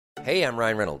Hey, I'm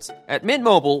Ryan Reynolds. At Mint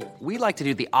Mobile, we like to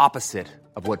do the opposite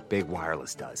of what Big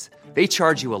Wireless does. They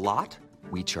charge you a lot,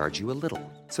 we charge you a little.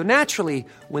 So naturally,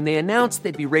 when they announced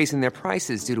they'd be raising their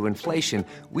prices due to inflation,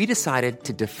 we decided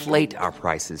to deflate our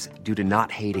prices due to not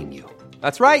hating you.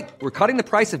 That's right. We're cutting the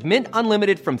price of Mint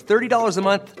Unlimited from $30 a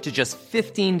month to just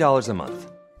 $15 a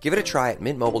month. Give it a try at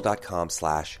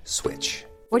mintmobile.com/switch.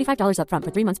 $45 up front for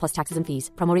 3 months plus taxes and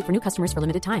fees. Promo rate for new customers for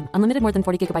limited time. Unlimited more than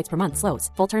 40 gigabytes per month. Slows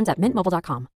full terms at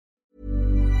mintmobile.com.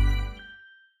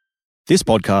 This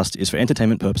podcast is for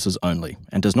entertainment purposes only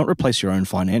and does not replace your own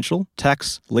financial,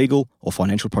 tax, legal, or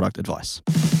financial product advice.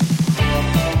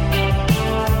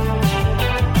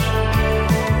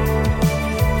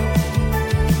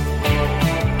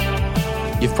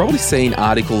 You've probably seen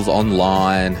articles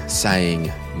online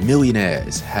saying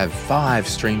millionaires have 5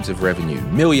 streams of revenue,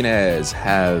 millionaires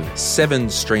have 7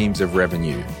 streams of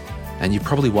revenue, and you're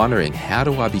probably wondering, how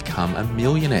do I become a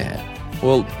millionaire?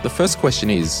 Well, the first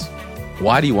question is,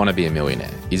 why do you want to be a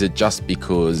millionaire? Is it just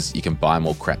because you can buy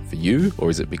more crap for you? Or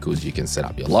is it because you can set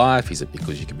up your life? Is it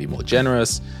because you can be more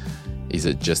generous? Is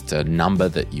it just a number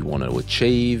that you want to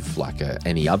achieve, like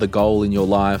any other goal in your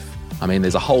life? I mean,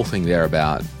 there's a whole thing there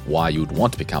about why you would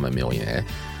want to become a millionaire.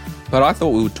 But I thought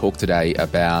we would talk today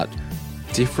about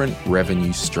different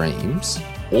revenue streams,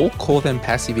 or call them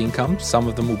passive income. Some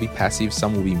of them will be passive,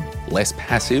 some will be less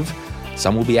passive,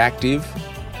 some will be active.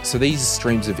 So these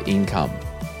streams of income,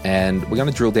 and we're going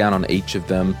to drill down on each of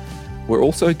them. We're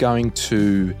also going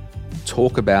to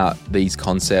talk about these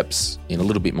concepts in a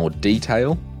little bit more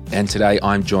detail. And today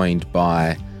I'm joined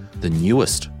by the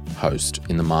newest host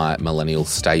in the My Millennial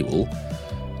stable,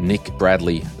 Nick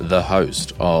Bradley, the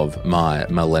host of My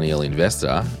Millennial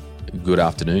Investor. Good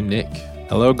afternoon, Nick.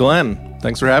 Hello, Glenn.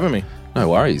 Thanks for having me. No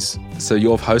worries. So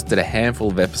you've hosted a handful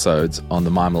of episodes on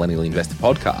the My Millennial Investor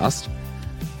podcast.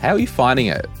 How are you finding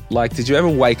it? Like, did you ever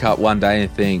wake up one day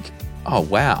and think, oh,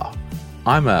 wow,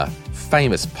 I'm a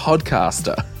famous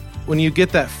podcaster? When you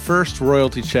get that first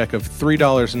royalty check of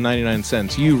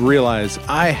 $3.99, you realize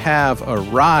I have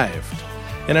arrived.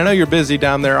 And I know you're busy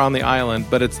down there on the island,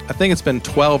 but I think it's been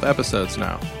 12 episodes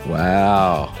now.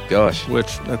 Wow. Gosh.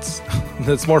 Which,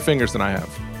 that's more fingers than I have.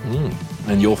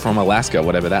 And you're from Alaska,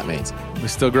 whatever that means. We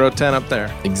still grow 10 up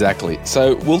there. Exactly.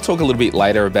 So we'll talk a little bit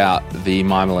later about the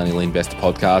My Millennial Investor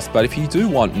podcast, but if you do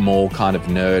want more kind of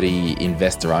nerdy,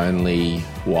 investor-only,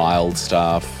 wild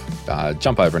stuff,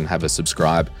 jump over and have a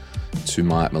subscribe to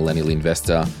My Millennial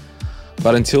Investor.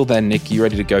 But until then, Nick, you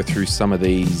ready to go through some of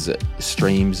these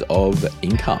streams of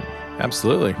income?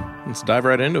 Absolutely. Let's dive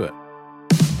right into it.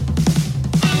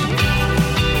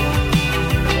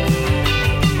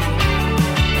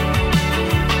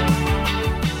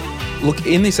 Look,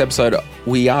 in this episode,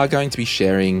 we are going to be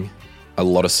sharing a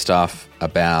lot of stuff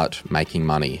about making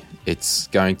money. It's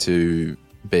going to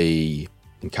be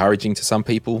encouraging to some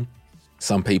people.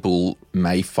 Some people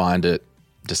may find it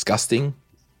disgusting.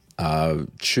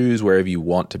 Choose wherever you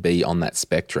want to be on that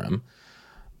spectrum.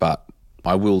 But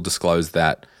I will disclose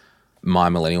that My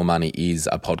Millennial Money is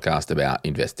a podcast about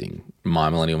investing. My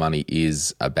Millennial Money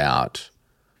is about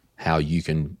how you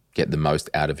can get the most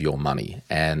out of your money.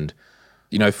 And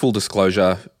you know, full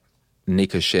disclosure,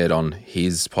 Nick has shared on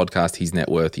his podcast, his net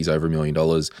worth is over $1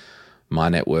 million. My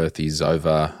net worth is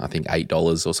over, I think,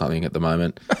 $8 or something at the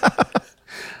moment.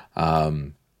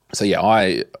 So yeah,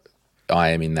 I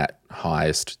am in that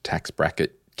highest tax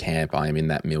bracket camp. I am in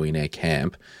that millionaire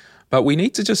camp. But we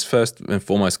need to just first and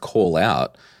foremost call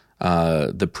out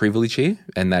the privilege here,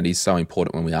 and that is so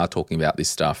important when we are talking about this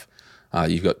stuff.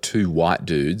 You've got 2 white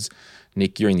dudes.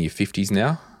 Nick, you're in your 50s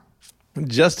now.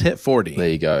 Just hit 40. There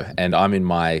you go. And I'm in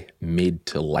my mid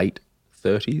to late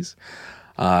 30s.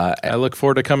 I look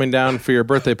forward to coming down for your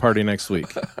birthday party next week.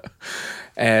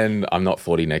 And I'm not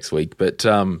 40 next week. But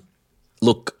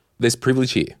look, there's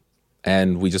privilege here.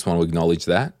 And we just want to acknowledge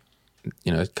that.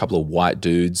 You know, a couple of white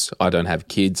dudes. I don't have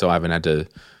kids, so I haven't had to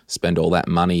spend all that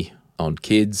money on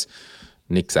kids.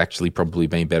 Nick's actually probably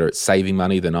been better at saving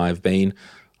money than I've been.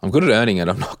 I'm good at earning it.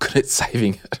 I'm not good at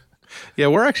saving it. Yeah,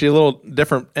 we're actually a little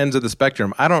different ends of the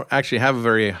spectrum. I don't actually have a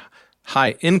very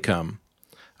high income.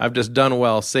 I've just done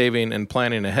well saving and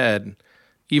planning ahead,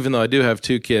 even though I do have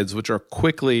 2 kids, which are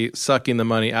quickly sucking the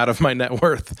money out of my net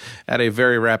worth at a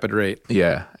very rapid rate.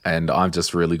 Yeah, and I'm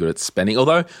just really good at spending.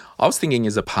 Although I was thinking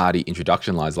as a party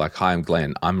introduction lines like, hi, I'm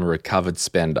Glenn. I'm a recovered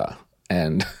spender.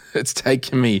 And it's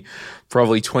taken me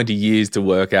probably 20 years to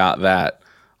work out that,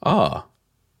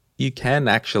 you can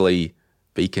actually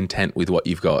be content with what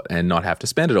you've got and not have to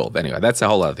spend it all. But anyway, that's a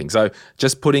whole other thing. So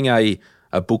just putting a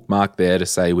bookmark there to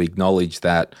say we acknowledge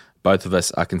that both of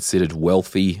us are considered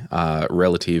wealthy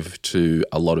relative to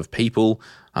a lot of people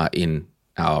in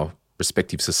our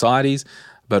respective societies.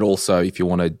 But also, if you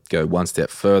want to go one step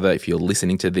further, if you're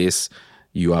listening to this,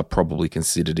 you are probably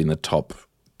considered in the top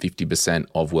 50%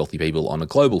 of wealthy people on a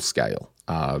global scale,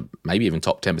 maybe even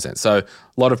top 10%. So a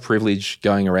lot of privilege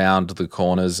going around the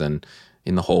corners and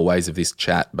in the hallways of this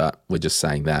chat, but we're just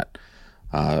saying that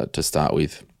to start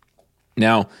with.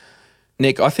 Now,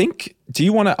 Nick, I think, do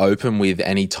you want to open with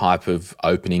any type of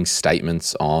opening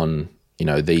statements on,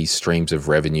 these streams of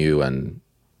revenue and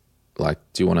do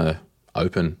you want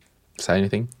to say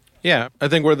anything? Yeah, I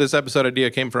think where this episode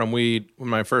idea came from,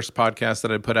 my first podcast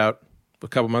that I put out a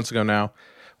couple months ago now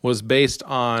was based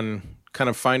on kind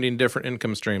of finding different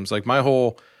income streams. Like my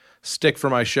whole stick for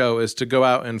my show is to go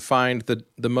out and find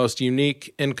the most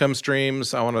unique income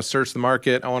streams. I want to search the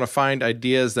market. I want to find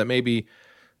ideas that maybe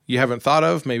you haven't thought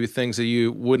of, maybe things that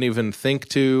you wouldn't even think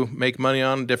to make money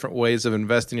on, different ways of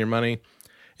investing your money.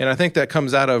 And I think that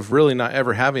comes out of really not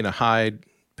ever having a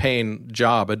high-paying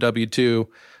job, a W-2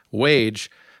 wage.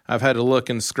 I've had to look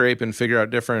and scrape and figure out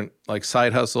different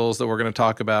side hustles that we're going to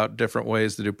talk about, different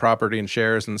ways to do property and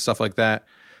shares and stuff like that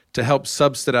to help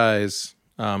subsidize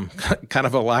kind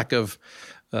of a lack of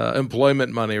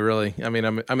employment money, really. I mean,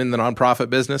 I'm in the nonprofit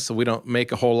business, so we don't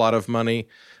make a whole lot of money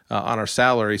on our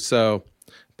salary. So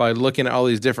by looking at all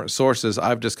these different sources,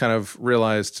 I've just kind of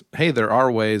realized, hey, there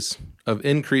are ways of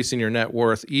increasing your net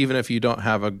worth even if you don't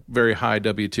have a very high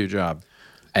W-2 job.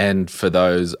 And for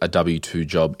those, a W-2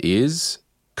 job is?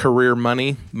 Career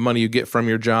money you get from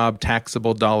your job,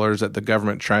 taxable dollars that the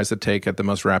government tries to take at the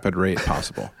most rapid rate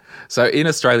possible. So in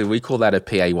Australia, we call that a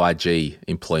PAYG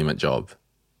employment job.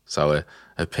 So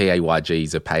a PAYG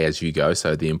is a pay-as-you-go,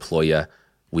 so the employer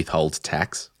withholds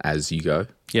tax as you go.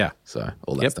 Yeah. So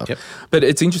all that stuff. Yep. But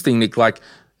it's interesting, Nick,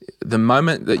 the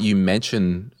moment that you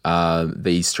mention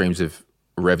these streams of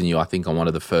revenue, I think on one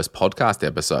of the first podcast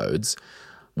episodes,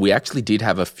 we actually did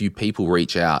have a few people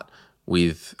reach out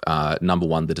with, number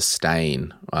one, the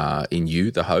disdain in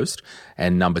you, the host,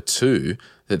 and number two,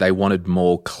 that they wanted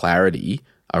more clarity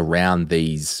around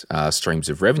these streams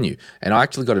of revenue. And I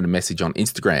actually got a message on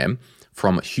Instagram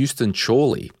from Houston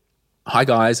Chorley. Hi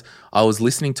guys, I was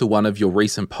listening to one of your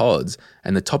recent pods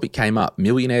and the topic came up,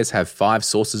 millionaires have 5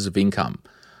 sources of income.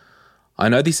 I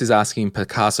know this is asking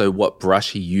Picasso what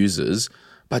brush he uses,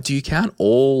 but do you count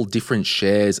all different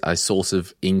shares a source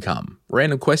of income?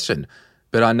 Random question,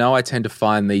 but I know I tend to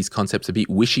find these concepts a bit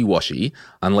wishy-washy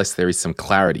unless there is some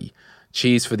clarity.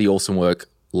 Cheers for the awesome work.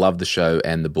 Love the show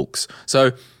and the books.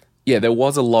 So, yeah, there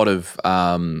was a lot of,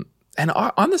 and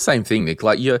I'm the same thing, Nick.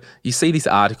 You see this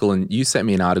article, and you sent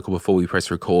me an article before we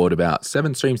press record about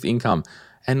 7 streams of income,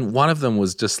 and one of them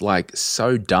was just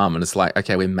so dumb, and it's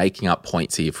okay, we're making up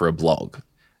points here for a blog.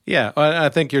 Yeah, I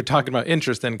think you're talking about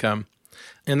interest income.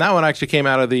 And that one actually came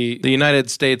out of the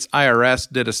United States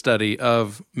IRS did a study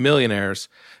of millionaires.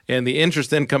 And the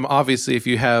interest income, obviously, if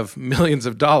you have millions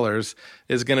of dollars,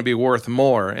 is going to be worth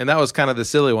more. And that was kind of the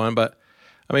silly one. But,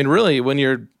 I mean, really, when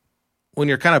you're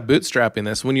kind of bootstrapping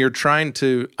this, when you're trying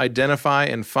to identify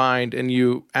and find and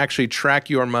you actually track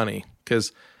your money,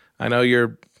 because I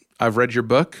know I've read your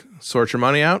book, Sort Your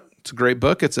Money Out. It's a great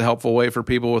book. It's a helpful way for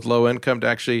people with low income to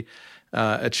actually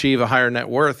achieve a higher net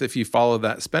worth if you follow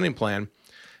that spending plan.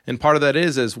 And part of that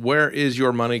is where is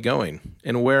your money going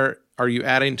and where are you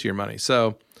adding to your money?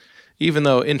 So even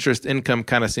though interest income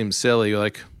kind of seems silly,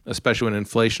 especially when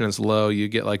inflation is low, you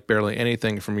get barely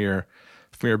anything from your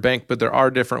bank, but there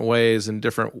are different ways and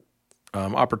different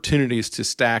opportunities to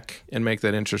stack and make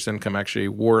that interest income actually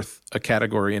worth a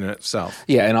category in itself.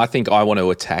 Yeah, and I think I want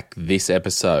to attack this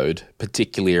episode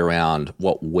particularly around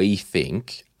what we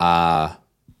think are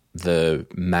the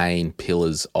main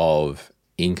pillars of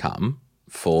income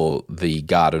for the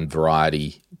Garden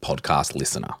Variety podcast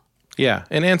listener. Yeah,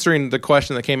 and answering the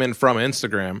question that came in from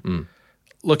Instagram,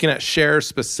 looking at shares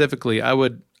specifically, I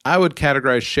would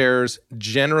categorize shares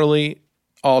generally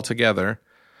all together.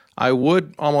 I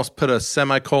would almost put a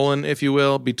semicolon, if you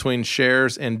will, between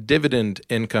shares and dividend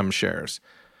income shares,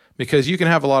 because you can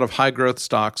have a lot of high growth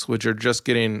stocks which are just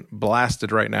getting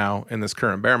blasted right now in this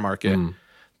current bear market.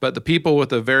 But the people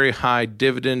with a very high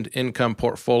dividend income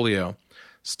portfolio,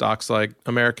 stocks like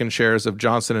American shares of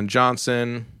Johnson &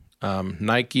 Johnson,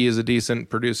 Nike is a decent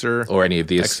producer. Or any of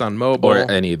these. ExxonMobil. Or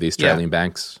any of the Australian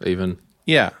banks even.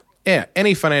 Yeah.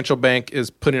 Any financial bank is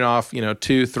putting off,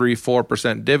 2, 3,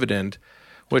 4% dividend,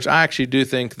 which I actually do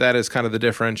think that is kind of the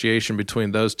differentiation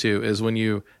between those two, is when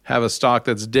you have a stock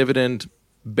that's dividend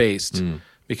based,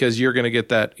 because you're going to get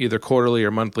that either quarterly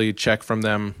or monthly check from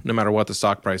them no matter what the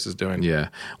stock price is doing. Yeah.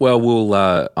 Well,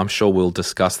 I'm sure we'll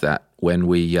discuss that when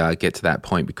we get to that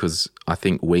point, because I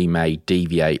think we may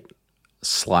deviate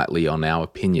slightly on our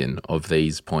opinion of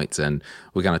these points, and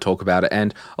we're going to talk about it.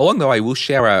 And along the way, we'll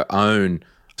share our own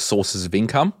sources of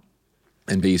income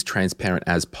and be as transparent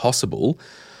as possible.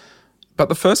 But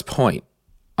the first point,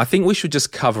 I think we should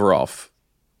just cover off,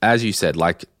 as you said,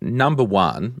 like number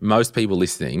one, most people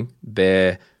listening,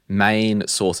 their main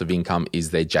source of income is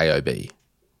their job.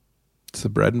 It's the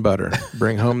bread and butter.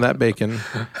 Bring home that bacon.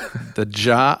 The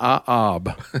job.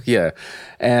 Yeah.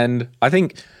 And I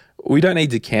think we don't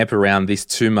need to camp around this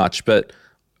too much, but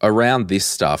around this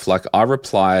stuff, like I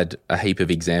replied a heap of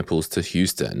examples to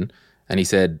Houston, and he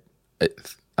said,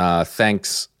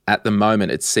 thanks. At the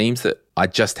moment, it seems that I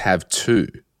just have two.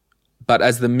 But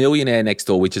as the Millionaire Next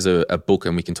Door, which is a book,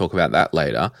 and we can talk about that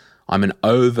later, I'm an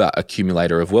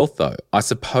over-accumulator of wealth, though. I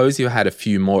suppose if I had a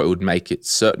few more, it would make it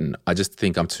certain. I just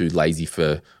think I'm too lazy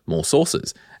for more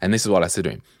sources. And this is what I said to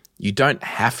him. You don't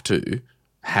have to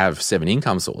have 7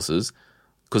 income sources,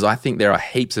 because I think there are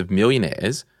heaps of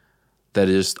millionaires that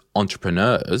are just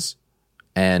entrepreneurs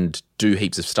and do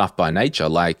heaps of stuff by nature.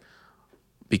 Like,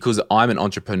 because I'm an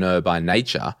entrepreneur by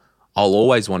nature, I'll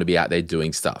always want to be out there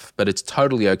doing stuff. But it's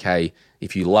totally okay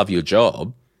if you love your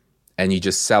job and you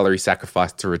just salary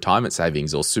sacrifice to retirement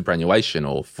savings or superannuation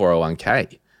or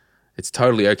 401k. It's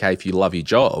totally okay if you love your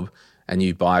job and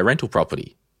you buy rental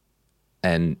property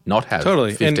and not have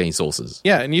 15 sources.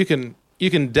 Yeah, and you can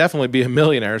definitely be a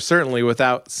millionaire, certainly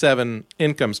without 7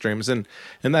 income streams. And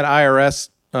in that IRS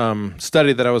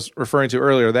study that I was referring to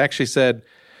earlier, they actually said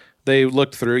they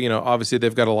looked through, obviously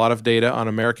they've got a lot of data on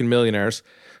American millionaires.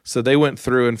 So they went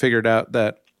through and figured out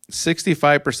that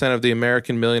 65% of the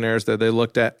American millionaires that they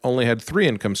looked at only had 3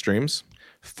 income streams,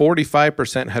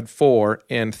 45% had 4,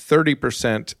 and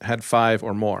 30% had 5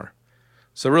 or more.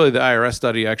 So really the IRS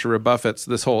study actually rebuffs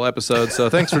this whole episode. So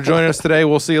thanks for joining us today.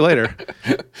 We'll see you later.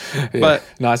 Yeah, but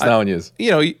nice knowing you.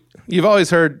 You've always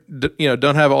heard,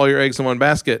 don't have all your eggs in one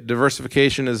basket.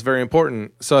 Diversification is very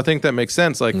important. So I think that makes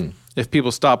sense. Like if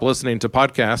people stop listening to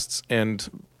podcasts and,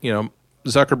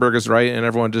 Zuckerberg is right and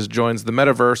everyone just joins the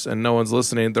metaverse and no one's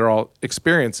listening, they're all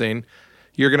experiencing,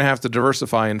 you're going to have to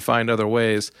diversify and find other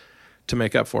ways to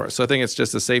make up for it. So I think it's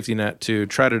just a safety net to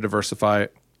try to diversify.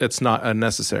 It's not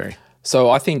unnecessary.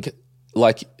 So I think,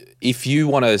 like, if you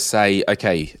want to say,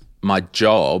 okay, my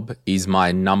job is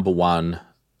my number one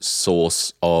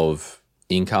source of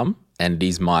income and it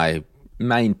is my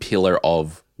main pillar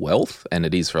of wealth, and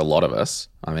it is for a lot of us.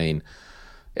 I mean,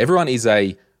 everyone is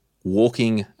a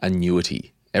walking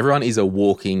annuity. Everyone is a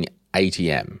walking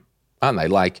ATM, aren't they?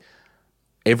 Like,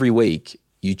 every week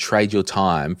you trade your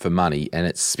time for money and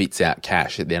it spits out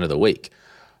cash at the end of the week.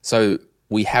 So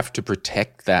we have to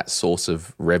protect that source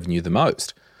of revenue the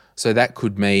most. So that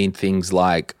could mean things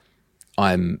like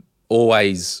I'm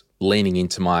always leaning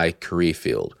into my career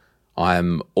field.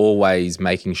 I'm always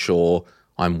making sure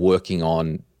I'm working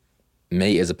on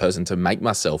me as a person to make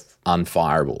myself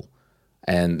unfireable.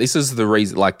 And this is the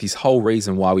reason, like this whole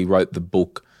reason why we wrote the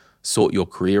book, Sort Your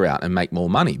Career Out and Make More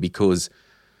Money, because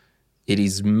it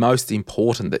is most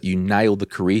important that you nail the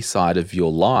career side of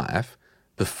your life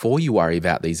before you worry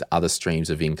about these other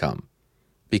streams of income.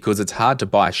 Because it's hard to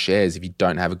buy shares if you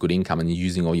don't have a good income and you're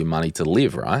using all your money to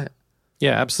live, right?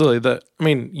 Yeah, absolutely.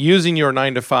 Using your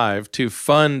 9-to-5 to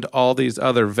fund all these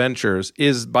other ventures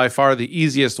is by far the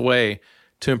easiest way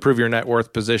to improve your net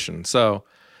worth position. So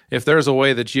if there's a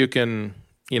way that you can,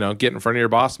 get in front of your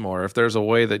boss more, if there's a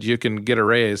way that you can get a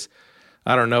raise,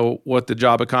 I don't know what the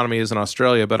job economy is in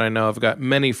Australia, but I know I've got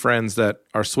many friends that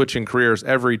are switching careers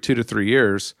every 2 to 3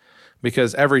 years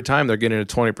because every time they're getting a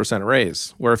 20%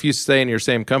 raise, where if you stay in your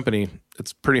same company,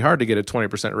 it's pretty hard to get a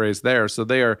 20% raise there. So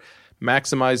they are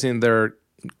maximizing their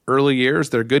early years,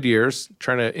 their good years,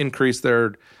 trying to increase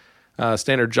their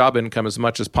standard job income as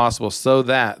much as possible so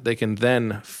that they can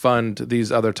then fund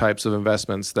these other types of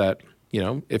investments that,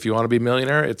 if you want to be a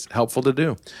millionaire, it's helpful to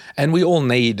do. And we all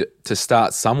need to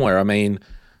start somewhere. I mean,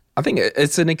 I think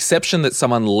it's an exception that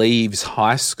someone leaves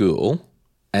high school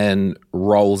and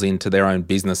rolls into their own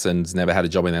business and has never had a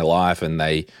job in their life and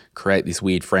they create this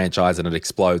weird franchise and it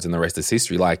explodes and the rest is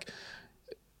history. Like,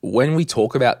 when we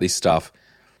talk about this stuff,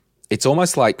 it's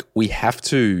almost like we have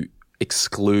to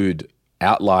exclude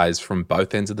outliers from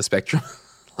both ends of the spectrum.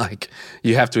 Like,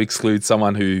 you have to exclude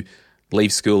someone who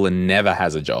leaves school and never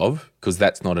has a job because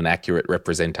that's not an accurate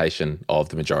representation of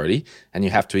the majority. And you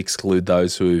have to exclude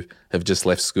those who have just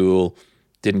left school,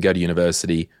 didn't go to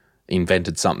university,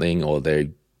 invented something, or they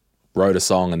wrote a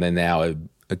song and they're now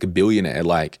a billionaire.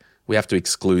 Like, we have to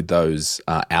exclude those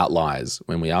outliers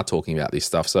when we are talking about this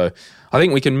stuff. So I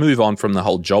think we can move on from the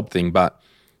whole job thing, but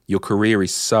your career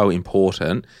is so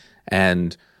important.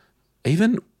 And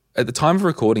even at the time of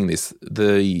recording this,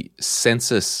 the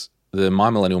census the My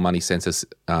Millennial Money Census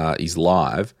is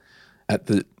live, at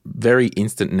the very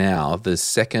instant now, the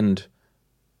second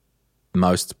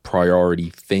most priority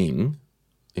thing,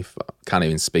 if I can't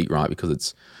even speak right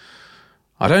because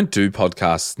I don't do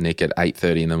podcasts, Nick, at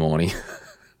 8:30 in the morning.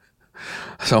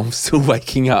 So I'm still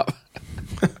waking up.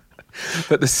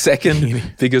 But the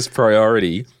second biggest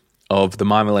priority of the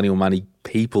My Millennial Money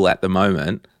people at the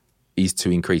moment is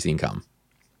to increase income.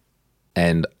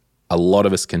 And a lot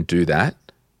of us can do that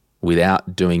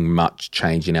without doing much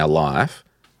change in our life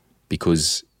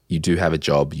because you do have a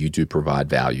job, you do provide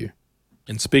value.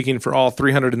 And speaking for all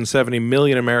 370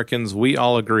 million Americans, we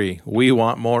all agree. We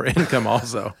want more income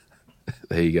also.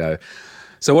 There you go.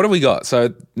 So what have we got?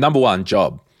 So number one,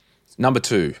 job. Number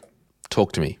two,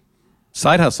 talk to me.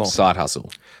 Side hustle. Side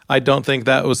hustle. I don't think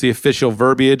that was the official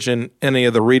verbiage in any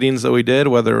of the readings that we did,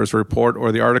 whether it was a report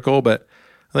or the article, but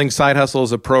I think side hustle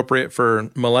is appropriate for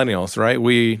millennials, right?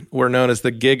 We're known as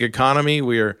the gig economy.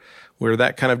 We're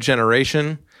that kind of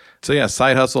generation. So yeah,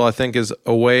 side hustle I think is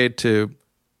a way to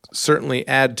certainly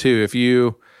add to. If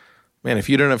you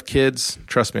don't have kids,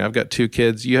 trust me, I've got 2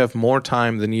 kids. You have more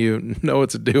time than you know what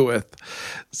to do with.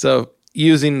 So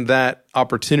using that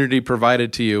opportunity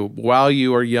provided to you while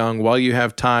you are young, while you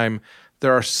have time,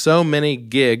 there are so many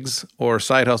gigs or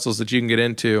side hustles that you can get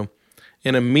into.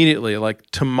 And immediately, like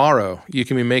tomorrow, you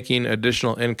can be making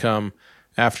additional income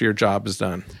after your job is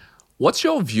done. What's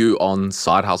your view on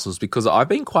side hustles? Because I've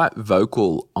been quite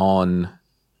vocal on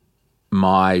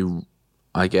my,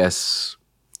 I guess,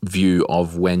 view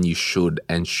of when you should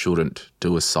and shouldn't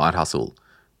do a side hustle.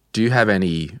 Do you have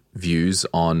any views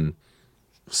on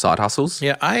side hustles?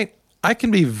 Yeah, I can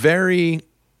be very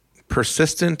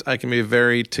persistent. I can be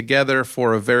very together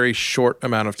for a very short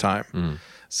amount of time.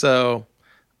 So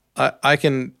I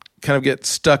can kind of get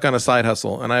stuck on a side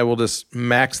hustle and I will just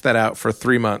max that out for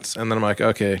 3 months. And then I'm like,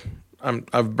 okay,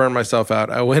 I've burned myself out.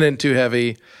 I went in too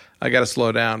heavy. I got to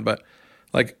slow down. But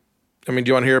do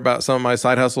you want to hear about some of my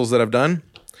side hustles that I've done?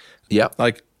 Yeah.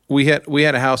 Like we had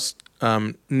a house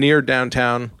near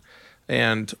downtown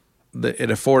and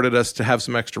it afforded us to have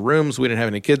some extra rooms. We didn't have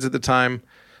any kids at the time.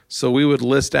 So we would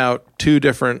list out 2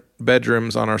 different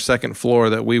bedrooms on our second floor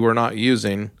that we were not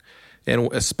using.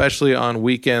 And especially on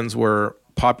weekends where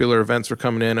popular events were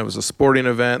coming in, it was a sporting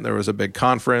event, there was a big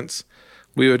conference,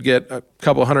 we would get a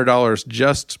couple $100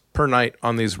 just per night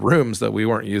on these rooms that we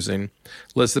weren't using,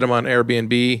 listed them on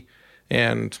Airbnb.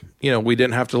 And, we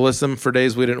didn't have to list them for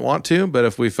days we didn't want to, but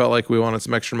if we felt like we wanted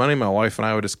some extra money, my wife and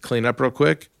I would just clean up real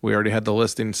quick. We already had the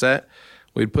listing set.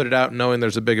 We'd put it out knowing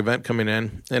there's a big event coming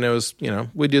in. And it was,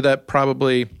 we do that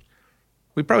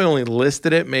we probably only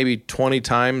listed it maybe 20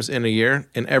 times in a year,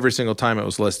 and every single time it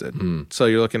was listed. So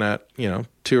you're looking at, $2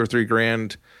 or $3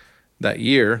 grand that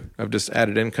year of just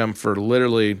added income for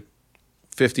literally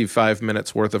 55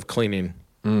 minutes worth of cleaning.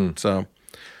 So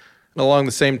along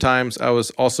the same times, I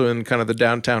was also in kind of the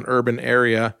downtown urban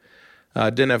area.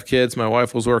 Didn't have kids. My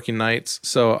wife was working nights,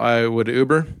 so I would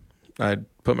Uber. I'd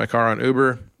put my car on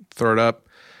Uber, throw it up,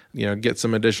 get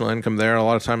some additional income there. A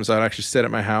lot of times I'd actually sit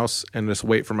at my house and just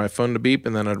wait for my phone to beep,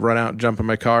 and then I'd run out, jump in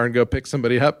my car, and go pick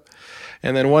somebody up.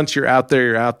 And then once you're out there,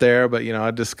 you're out there. But,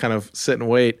 I'd just kind of sit and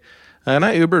wait. And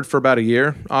I Ubered for about a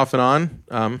year, off and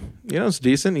on. It's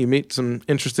decent. You meet some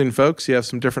interesting folks. You have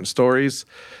some different stories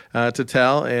to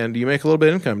tell, and you make a little bit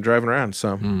of income driving around.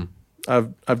 So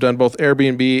I've done both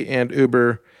Airbnb and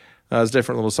Uber as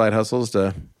different little side hustles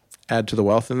to add to the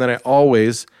wealth. And then I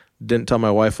always didn't tell my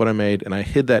wife what I made, and I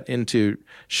hid that into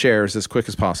shares as quick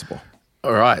as possible.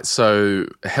 All right. So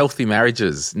healthy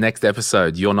marriages. Next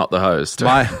episode, you're not the host.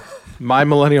 My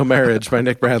Millennial Marriage by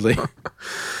Nick Bradley.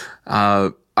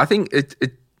 I think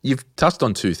you've touched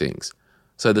on 2 things.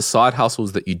 So the side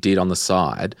hustles that you did on the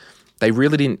side, they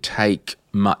really didn't take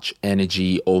much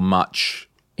energy or much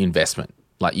investment.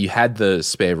 Like you had the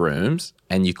spare rooms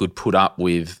and you could put up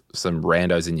with some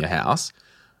randos in your house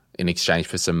in exchange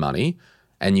for some money.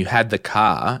 And you had the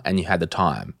car and you had the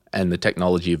time and the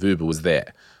technology of Uber was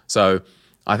there. So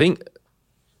I think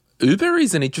Uber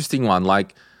is an interesting one.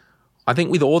 Like I think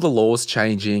with all the laws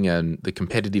changing and the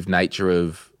competitive nature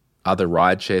of other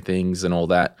rideshare things and all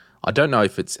that, I don't know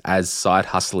if it's as side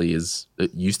hustly as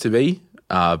it used to be,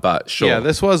 but sure. Yeah,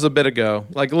 this was a bit ago.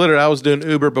 Like literally I was doing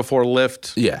Uber before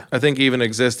Lyft. Yeah. I think even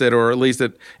existed, or at least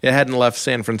it hadn't left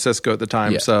San Francisco at the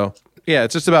time. Yeah. So yeah,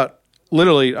 it's just about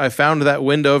literally I found that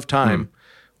window of time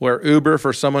where Uber,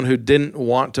 for someone who didn't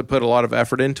want to put a lot of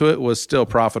effort into it, was still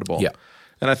profitable. Yeah.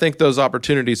 And I think those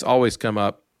opportunities always come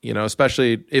up,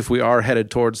 especially if we are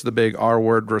headed towards the big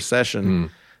R-word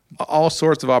recession. All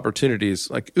sorts of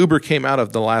opportunities. Like Uber came out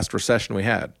of the last recession we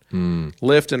had.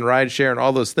 Lyft and rideshare and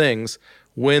all those things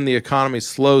when the economy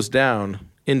slows down,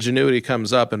 ingenuity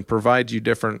comes up and provides you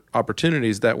different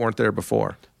opportunities that weren't there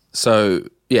before. So,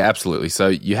 yeah, absolutely. So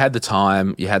you had the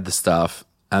time, you had the stuff.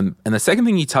 And the second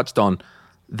thing you touched on,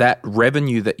 that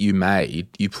revenue that you made,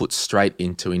 you put straight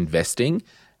into investing.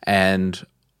 And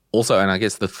also, and I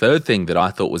guess the third thing that I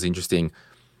thought was interesting,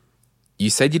 you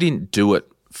said you didn't do it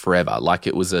forever, like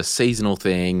it was a seasonal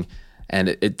thing. And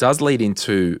it does lead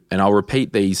into, and I'll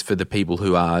repeat these for the people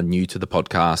who are new to the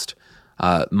podcast,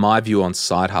 my view on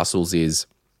side hustles is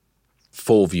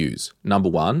 4 views. Number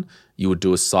 1, you would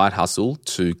do a side hustle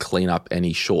to clean up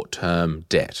any short-term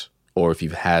debt. Or if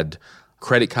you've had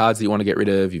credit cards that you want to get rid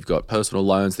of, you've got personal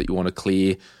loans that you want to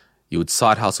clear, you would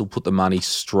side hustle, put the money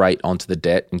straight onto the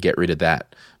debt and get rid of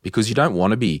that. Because you don't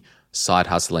want to be side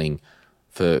hustling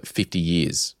for 50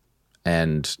 years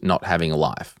and not having a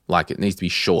life. Like, it needs to be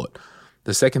short.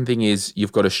 The second thing is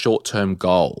you've got a short-term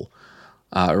goal.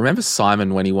 Remember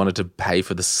Simon when he wanted to pay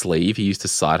for the sleeve? He used to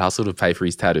side hustle to pay for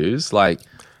his tattoos. Like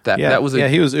that. Yeah, that was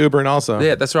he was Ubering also.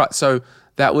 Yeah, that's right. So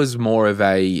that was more of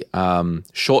a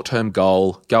short-term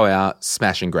goal. Go out,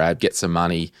 smash and grab, get some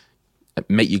money,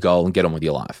 meet your goal, and get on with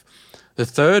your life. The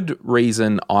third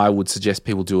reason I would suggest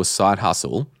people do a side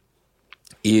hustle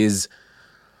is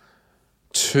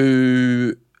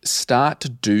to start to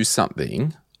do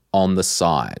something on the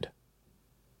side.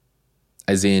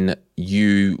 As in,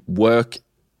 you work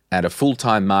at a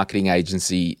full-time marketing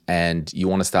agency and you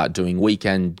want to start doing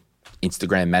weekend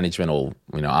Instagram management or,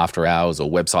 after hours or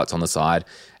websites on the side,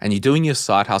 and you're doing your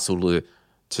side hustle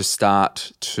to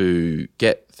start to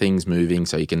get things moving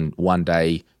so you can one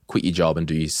day quit your job and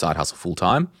do your side hustle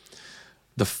full-time.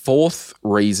 The fourth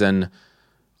reason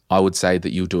I would say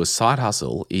that you'll do a side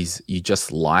hustle is you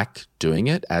just like doing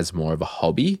it as more of a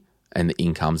hobby and the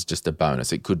income's just a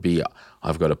bonus. It could be,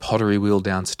 I've got a pottery wheel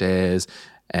downstairs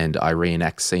and I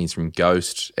reenact scenes from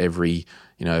Ghost every,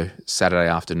 Saturday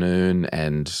afternoon,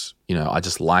 and, I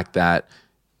just like that.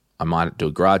 I might do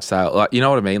a garage sale. Like, you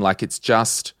know what I mean? Like, it's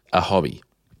just a hobby.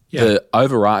 Yeah. The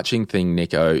overarching thing,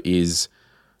 Nico, is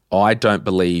I don't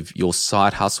believe your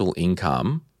side hustle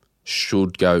income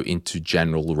should go into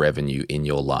general revenue in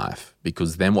your life,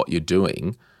 because then what you're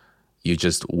doing, you're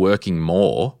just working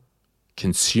more,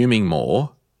 consuming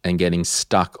more, and getting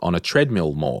stuck on a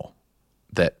treadmill more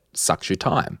that sucks your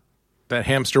time. That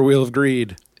hamster wheel of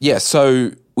greed. Yeah,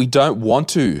 so we don't want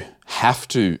to have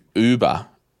to Uber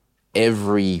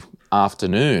every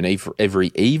afternoon,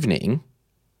 every evening,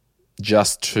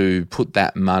 just to put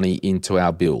that money into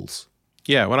our bills.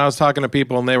 Yeah, when I was talking to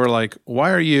people and they were like, why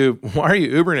are you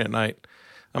Ubering at night?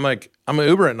 I'm like, I'm an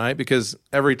Uber at night because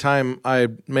every time I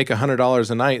make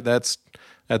 $100 a night, that's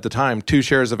at the time 2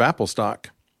 shares of Apple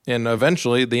stock. And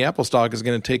eventually the Apple stock is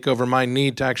going to take over my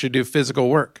need to actually do physical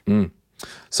work.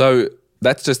 So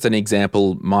that's just an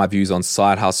example, my views on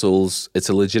side hustles. It's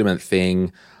a legitimate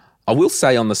thing. I will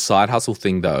say on the side hustle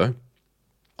thing though,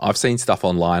 I've seen stuff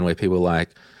online where people are like,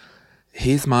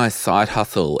 here's my side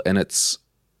hustle and it's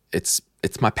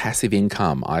my passive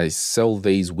income. I sell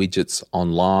these widgets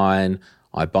online.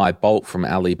 I buy bulk from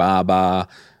Alibaba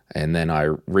and then I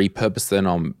repurpose them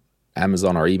on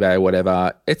Amazon or eBay or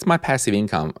whatever. It's my passive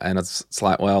income. And it's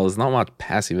like, well, there's not much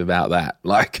passive about that.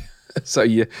 Like, so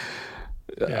I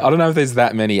don't know if there's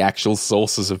that many actual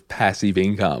sources of passive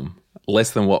income,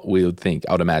 less than what we would think,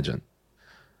 I would imagine.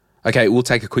 Okay, we'll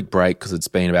take a quick break because it's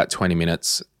been about 20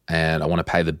 minutes and I want to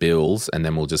pay the bills and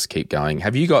then we'll just keep going.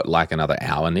 Have you got like another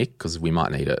hour, Nick? Because we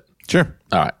might need it. Sure.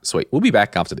 All right, sweet. We'll be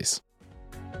back after this.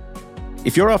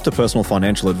 If you're after personal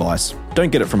financial advice,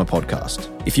 don't get it from a podcast.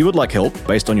 If you would like help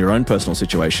based on your own personal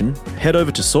situation, head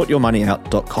over to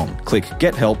sortyourmoneyout.com. Click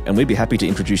Get Help and we'd be happy to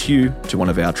introduce you to one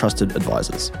of our trusted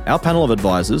advisors. Our panel of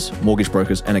advisors, mortgage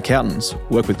brokers and accountants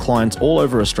work with clients all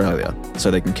over Australia so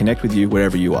they can connect with you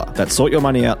wherever you are. That's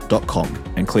sortyourmoneyout.com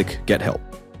and click Get Help.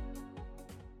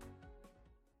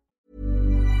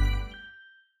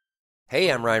 Hey,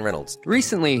 I'm Ryan Reynolds.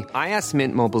 Recently, I asked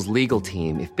Mint Mobile's legal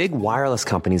team if big wireless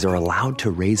companies are allowed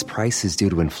to raise prices due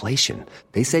to inflation.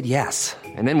 They said yes.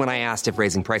 And then when I asked if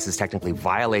raising prices technically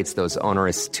violates those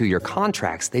onerous 2-year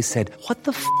contracts, they said, what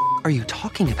the f*** are you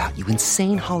talking about, you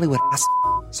insane Hollywood ass f-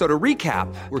 So to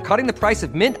recap, we're cutting the price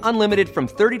of Mint Unlimited from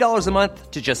 $30 a month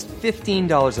to just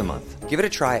 $15 a month. Give it a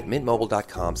try at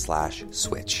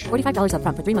mintmobile.com/switch. $45 up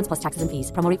front for 3 months plus taxes and fees.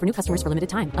 Promo rate for new customers for limited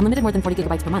time. Unlimited more than 40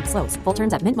 gigabytes per month. Slows full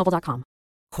terms at mintmobile.com.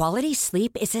 Quality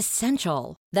sleep is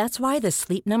essential. That's why the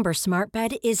Sleep Number Smart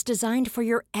Bed is designed for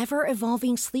your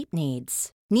ever-evolving sleep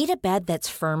needs. Need a bed that's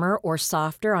firmer or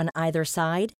softer on either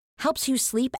side? Helps you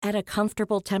sleep at a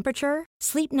comfortable temperature?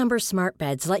 Sleep Number Smart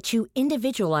Beds let you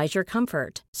individualize your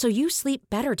comfort so you sleep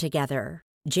better together.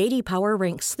 JD Power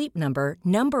ranks Sleep Number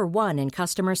number 1 in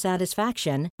customer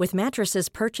satisfaction with mattresses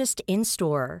purchased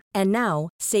in-store. And now,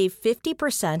 save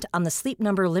 50% on the Sleep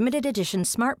Number Limited Edition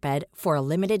Smart Bed for a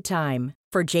limited time.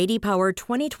 For JD Power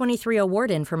 2023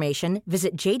 award information,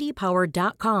 visit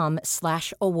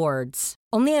jdpower.com/awards.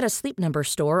 Only at a Sleep Number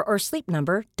store or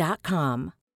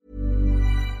sleepnumber.com.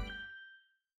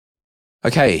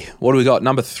 Okay, what do we got?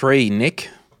 Number 3, Nick.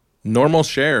 Normal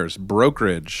shares,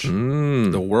 brokerage,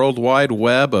 the world wide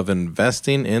web of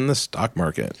investing in the stock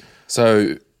market.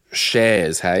 So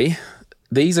shares, hey?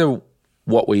 These are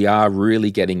what we are really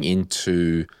getting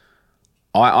into.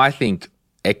 I think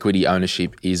equity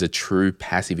ownership is a true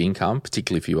passive income,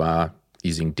 particularly if you are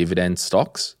using dividend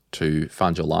stocks to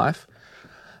fund your life.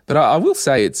 But I will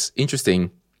say it's interesting.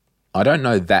 I don't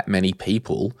know that many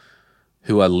people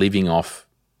who are living off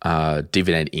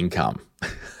dividend income.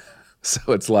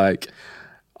 So it's like,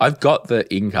 I've got the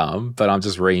income, but I'm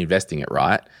just reinvesting it,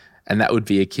 right? And that would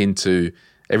be akin to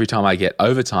every time I get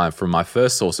overtime from my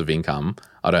first source of income,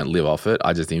 I don't live off it,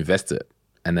 I just invest it.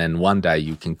 And then one day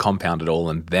you can compound it all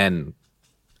and then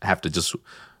have to just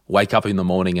wake up in the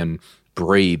morning and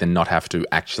breathe and not have to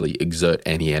actually exert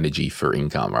any energy for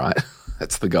income, right?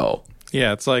 That's the goal.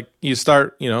 Yeah, it's like you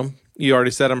start, you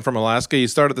already said I'm from Alaska. You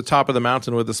start at the top of the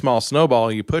mountain with a small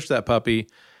snowball, you push that puppy,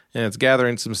 and it's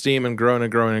gathering some steam and growing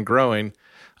and growing and growing.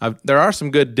 There are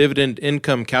some good dividend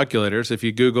income calculators. If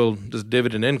you Google just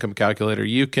dividend income calculator,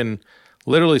 you can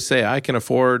literally say, I can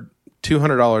afford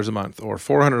 $200 a month or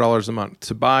 $400 a month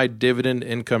to buy dividend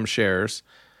income shares,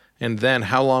 and then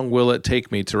how long will it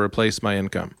take me to replace my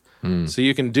income? So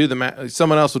you can do the math.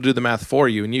 Someone else will do the math for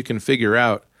you, and you can figure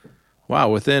out, wow,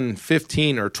 within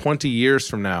 15 or 20 years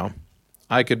from now,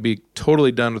 I could be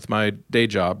totally done with my day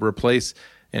job, replace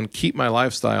and keep my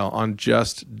lifestyle on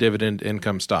just dividend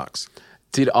income stocks.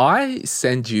 Did I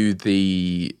send you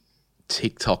the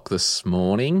TikTok this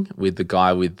morning with the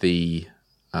guy with the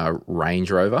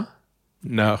Range Rover?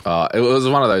 No. It was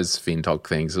one of those FinTok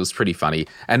things. It was pretty funny.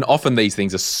 And often these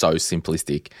things are so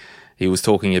simplistic. He was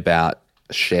talking about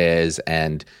shares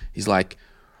and he's like,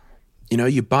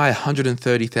 you buy a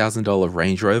 $130,000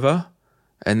 Range Rover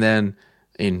and then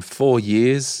in 4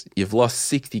 years, you've lost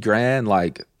 60 grand.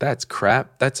 Like, that's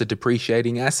crap. That's a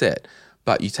depreciating asset.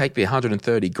 But you take the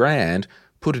 130 grand,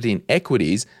 put it in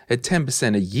equities at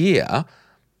 10% a year,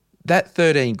 that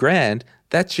 13 grand,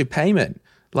 that's your payment.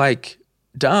 Like,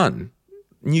 done.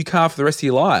 New car for the rest of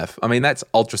your life. I mean, that's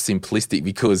ultra simplistic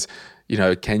because,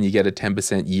 can you get a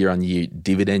 10% year-on-year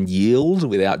dividend yield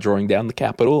without drawing down the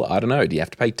capital? I don't know. Do you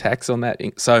have to pay tax on that?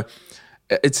 So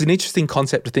it's an interesting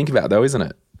concept to think about though, isn't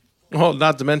it? Well,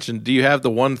 not to mention, do you have the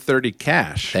 130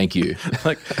 cash? Thank you.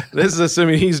 Like, this is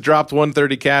assuming he's dropped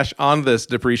 130 cash on this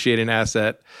depreciating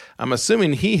asset. I'm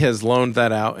assuming he has loaned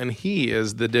that out and he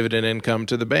is the dividend income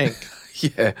to the bank.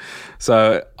 Yeah.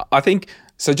 So I think,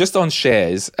 just on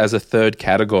shares as a third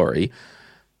category,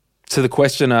 to the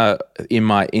questioner in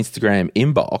my Instagram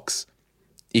inbox,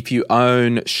 if you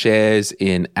own shares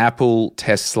in Apple,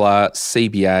 Tesla,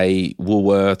 CBA,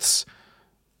 Woolworths,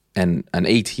 and an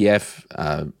ETF,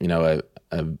 a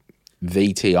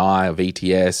VTI or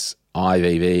VTS,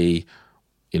 IVV,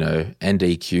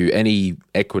 NDQ, any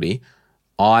equity,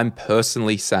 I'm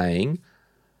personally saying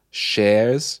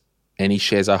any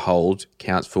shares I hold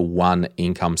counts for one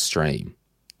income stream,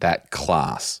 that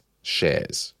class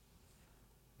shares.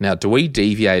 Now, do we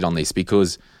deviate on this?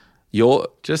 Because you're...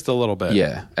 Just a little bit.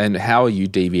 Yeah. And how are you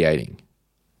deviating?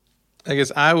 I guess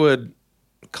I would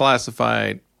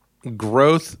classify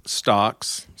growth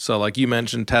stocks. So like you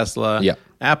mentioned, Tesla. Yeah.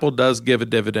 Apple does give a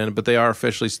dividend, but they are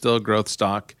officially still a growth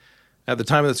stock. At the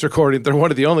time of this recording, they're one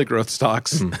of the only growth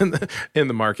stocks in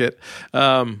the market.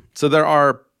 So there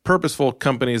are purposeful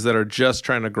companies that are just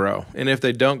trying to grow. And if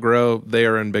they don't grow, they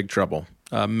are in big trouble.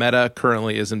 Meta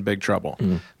currently is in big trouble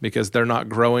because they're not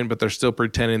growing, but they're still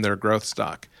pretending they're a growth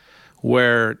stock.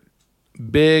 Where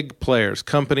big players,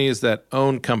 companies that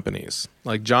own companies,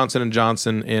 like Johnson &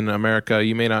 Johnson in America,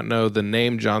 you may not know the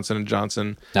name Johnson &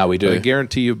 Johnson. No, we do. But I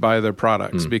guarantee you buy their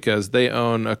products because they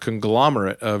own a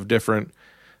conglomerate of different...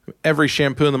 Every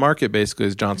shampoo in the market basically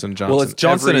is Johnson & Johnson. Well, it's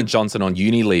Johnson & Johnson on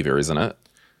Unilever, isn't it?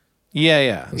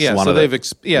 Yeah. So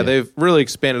they've really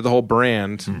expanded the whole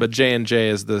brand, but J&J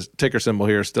is the ticker symbol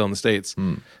here still in the States.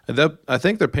 I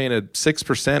think they're paying a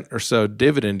 6% or so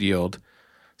dividend yield.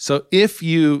 So if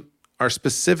you are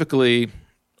specifically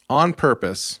on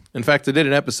purpose, in fact, I did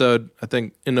an episode, I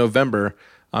think in November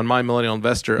on My Millennial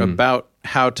Investor about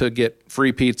how to get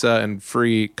free pizza and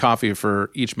free coffee for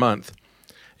each month.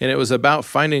 And it was about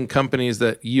finding companies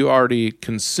that you already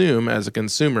consume as a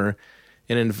consumer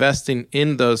and investing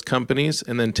in those companies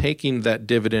and then taking that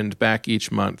dividend back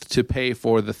each month to pay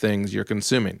for the things you're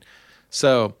consuming.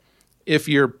 So if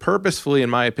you're purposefully, in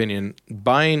my opinion,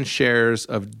 buying shares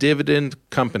of dividend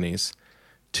companies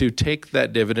to take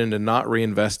that dividend and not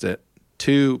reinvest it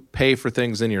to pay for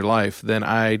things in your life, then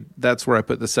that's where I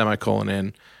put the semicolon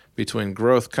in between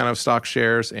growth kind of stock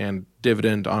shares and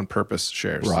dividend on purpose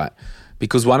shares. Right.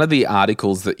 Because one of the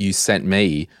articles that you sent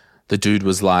me, the dude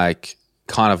was like,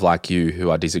 kind of like you, who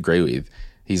I disagree with.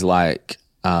 He's like,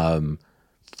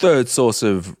 third source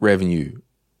of revenue,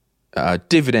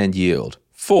 dividend yield.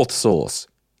 Fourth source,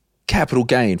 capital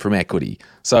gain from equity.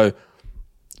 So,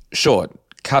 sure,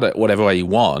 cut it whatever way you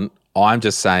want. I'm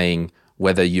just saying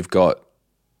whether you've got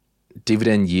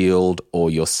dividend yield or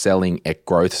you're selling at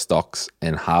growth stocks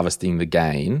and harvesting the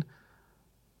gain,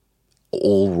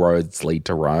 all roads lead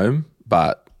to Rome,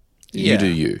 but you do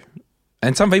you.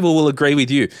 And some people will agree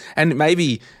with you. And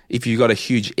maybe if you've got a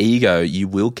huge ego, you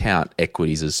will count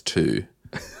equities as two.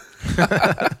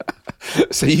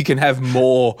 So you can have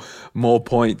more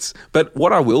points. But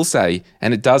what I will say,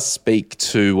 and it does speak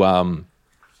to,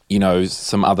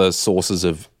 some other sources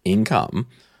of income,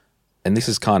 and this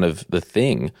is kind of the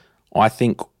thing, I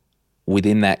think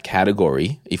within that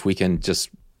category, if we can just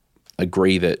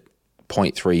agree that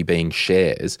 0.3 being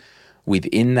shares,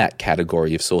 within that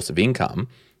category of source of income,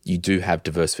 you do have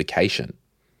diversification.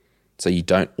 So you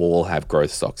don't all have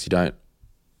growth stocks. You don't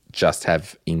just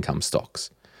have income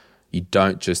stocks. You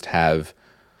don't just have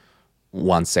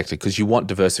one sector, because you want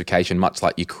diversification, much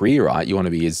like your career, right? You want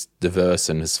to be as diverse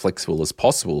and as flexible as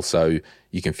possible so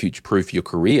you can future-proof your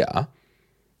career.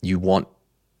 You want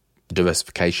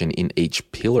diversification in each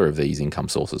pillar of these income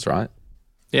sources, right?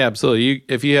 Yeah, absolutely.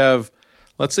 If you have,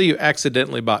 let's say you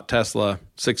accidentally bought Tesla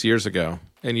 6 years ago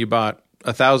and you bought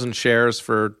 1,000 shares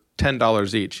for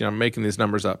 $10 each. I'm making these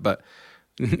numbers up, but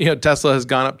Tesla has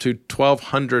gone up to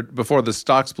 $1,200 before the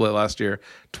stock split last year,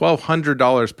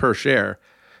 $1,200 per share.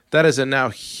 That is a now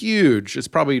huge, it's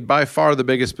probably by far the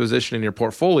biggest position in your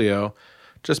portfolio,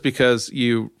 just because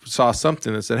you saw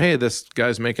something that said, hey, this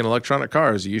guy's making electronic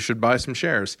cars, you should buy some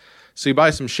shares. So you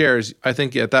buy some shares. I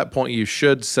think at that point you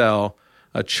should sell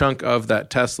a chunk of that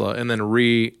Tesla and then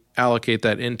reallocate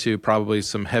that into probably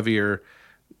some heavier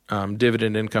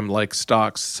dividend income like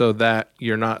stocks, so that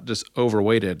you're not just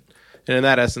overweighted. And in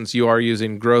that essence, you are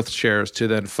using growth shares to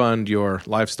then fund your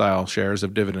lifestyle shares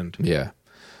of dividend. Yeah.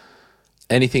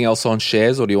 Anything else on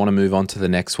shares, or do you want to move on to the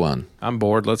next one? I'm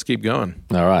bored. Let's keep going.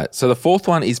 All right. So the fourth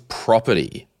one is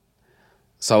property.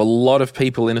 So a lot of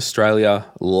people in Australia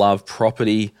love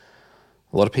property.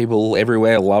 A lot of people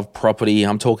everywhere love property.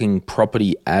 I'm talking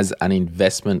property as an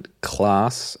investment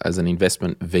class, as an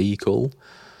investment vehicle.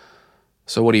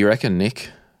 So what do you reckon, Nick?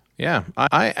 Yeah.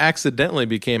 I accidentally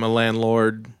became a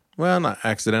landlord. Well, not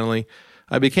accidentally.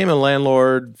 I became a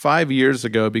landlord 5 years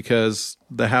ago because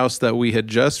the house that we had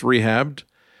just rehabbed,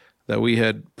 that we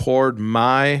had poured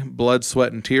my blood,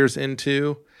 sweat, and tears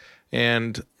into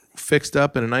and fixed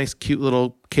up in a nice, cute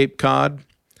little Cape Cod,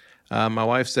 my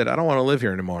wife said, I don't want to live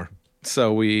here anymore.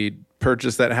 So we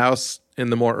purchased that house in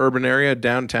the more urban area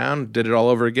downtown, did it all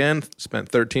over again, spent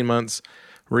 13 months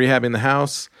rehabbing the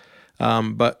house,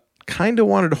 but kind of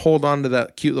wanted to hold on to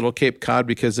that cute little Cape Cod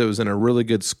because it was in a really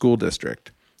good school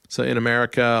district. So in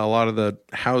America, a lot of the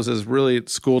houses really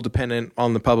school dependent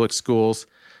on the public schools.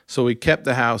 So we kept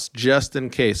the house just in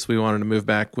case we wanted to move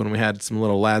back when we had some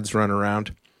little lads run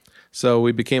around. So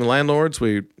we became landlords.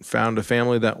 We found a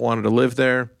family that wanted to live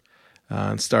there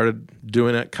and started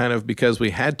doing it kind of because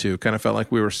we had to, kind of felt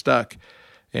like we were stuck.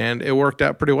 And it worked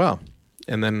out pretty well.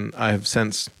 And then I have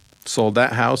since sold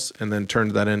that house and then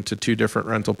turned that into 2 different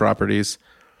rental properties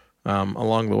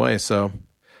along the way. So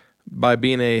by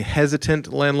being a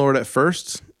hesitant landlord at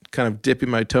first, kind of dipping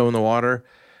my toe in the water,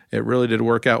 it really did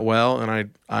work out well. And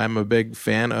I'm a big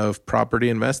fan of property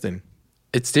investing.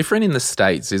 It's different in the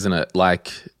States, isn't it?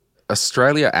 Like,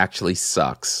 Australia actually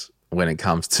sucks when it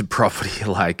comes to property.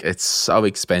 Like, it's so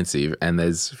expensive, and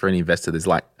for an investor, there's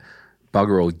like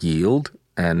bugger all yield,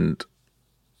 and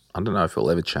I don't know if it'll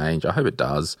ever change. I hope it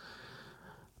does.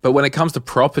 But when it comes to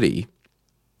property,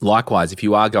 likewise, if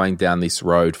you are going down this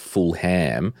road full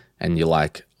ham and you're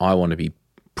like, I want to be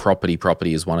property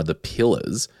is one of the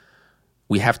pillars,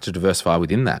 we have to diversify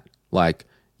within that. Like,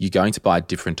 you're going to buy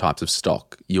different types of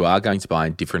stock. You are going to buy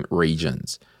in different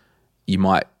regions. You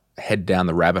might head down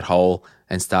the rabbit hole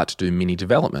and start to do mini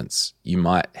developments. You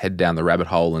might head down the rabbit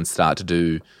hole and start to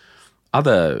do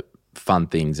other fun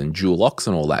things and dual locks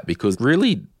and all that, because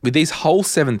really with these whole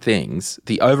 7 things,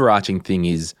 the overarching thing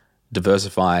is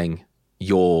diversifying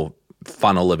your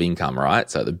funnel of income, right?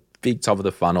 So the big top of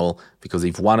the funnel, because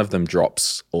if one of them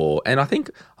drops, and I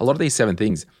think a lot of these 7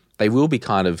 things, they will be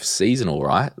kind of seasonal,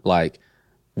 right? Like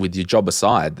with your job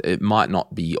aside, it might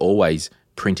not be always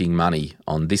printing money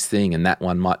on this thing, and that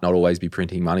one might not always be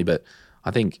printing money. But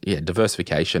I think,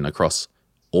 diversification across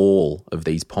all of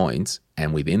these points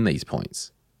and within these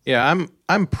points. Yeah,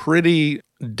 I'm pretty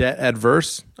debt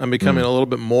adverse. I'm becoming a little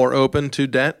bit more open to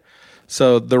debt.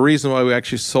 So the reason why we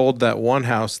actually sold that one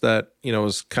house that,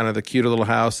 was kind of the cuter little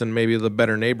house and maybe the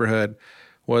better neighborhood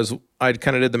was I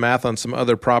kind of did the math on some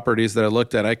other properties that I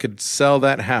looked at. I could sell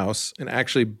that house and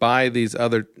actually buy these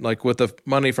other, like with the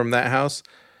money from that house,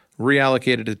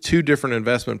 reallocated to 2 different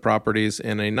investment properties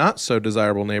in a not so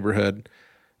desirable neighborhood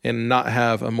and not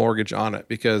have a mortgage on it,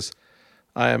 because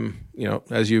I am,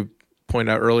 as you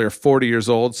pointed out earlier, 40 years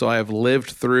old. So I have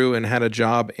lived through and had a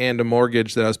job and a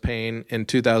mortgage that I was paying in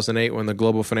 2008 when the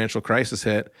global financial crisis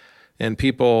hit, and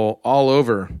people all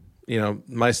over,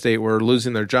 my state were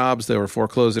losing their jobs. They were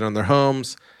foreclosing on their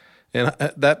homes. And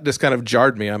that just kind of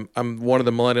jarred me. I'm one of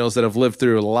the millennials that have lived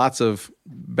through lots of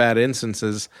bad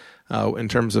instances in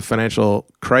terms of financial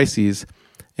crises.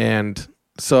 And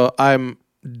so I'm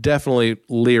definitely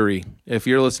leery. If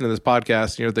you're listening to this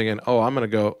podcast and you're thinking, oh, I'm going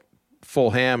to go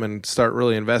full ham and start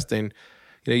really investing.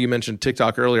 You mentioned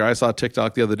TikTok earlier. I saw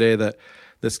TikTok the other day that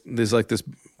there's like this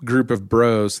group of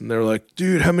bros, and they're like,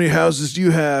 dude, how many houses do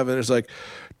you have? And there's like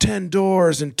 10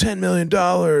 doors and $10 million,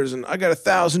 and I got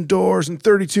 1,000 doors and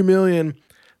 32 million.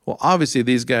 Well, obviously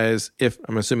these guys, if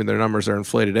I'm assuming their numbers are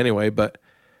inflated anyway, but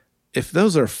if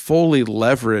those are fully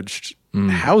leveraged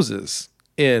houses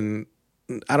in,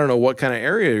 I don't know what kind of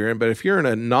area you're in, but if you're in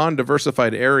a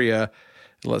non-diversified area,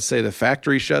 let's say the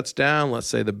factory shuts down, let's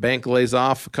say the bank lays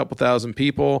off a couple thousand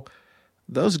people,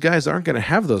 those guys aren't going to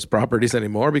have those properties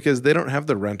anymore because they don't have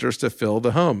the renters to fill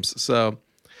the homes. So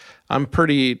I'm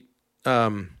pretty,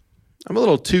 I'm a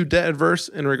little too debt adverse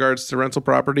in regards to rental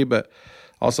property, but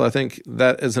also I think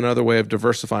that is another way of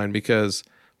diversifying, because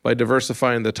by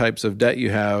diversifying the types of debt you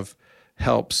have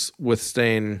helps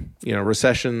withstand,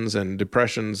 recessions and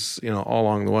depressions, all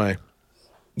along the way.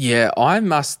 Yeah, I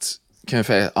must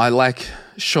confess, I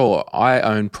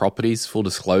own properties, full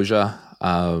disclosure.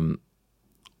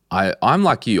 I'm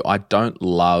like you, I don't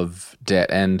love debt.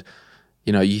 And,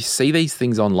 you see these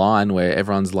things online where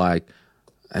everyone's like,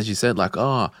 as you said, like,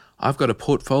 oh, I've got a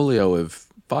portfolio of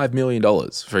 $5 million,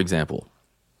 for example.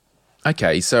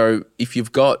 Okay, so if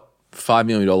you've got $5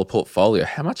 million portfolio,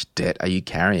 how much debt are you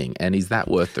carrying? And is that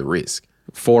worth the risk?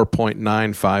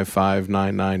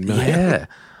 4.95599 million. Yeah.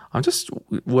 I'm just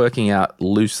working out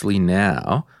loosely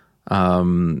now.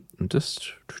 I'm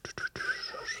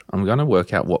going to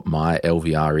work out what my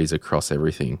LVR is across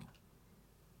everything.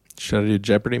 Should I do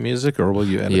Jeopardy music, or will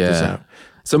you edit this out?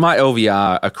 So my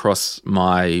LVR across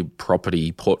my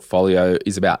property portfolio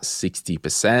is about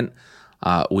 60%.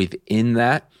 Within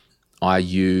that, I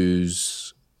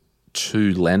use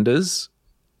 2 lenders.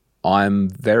 I'm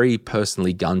very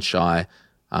personally gun shy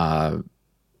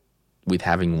with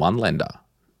having one lender,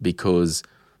 because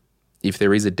if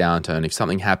there is a downturn, if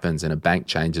something happens and a bank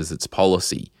changes its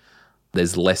policy,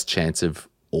 there's less chance of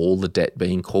all the debt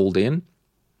being called in.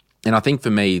 And I think for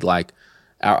me, like,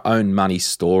 our own money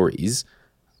stories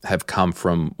have come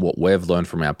from what we've learned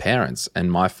from our parents.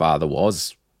 And my father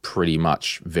was pretty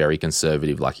much very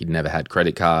conservative. Like, he'd never had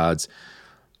credit cards.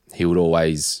 He would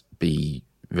always be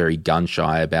very gun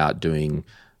shy about doing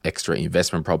extra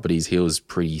investment properties. He was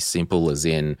pretty simple, as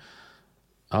in,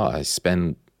 I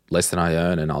spend less than I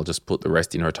earn and I'll just put the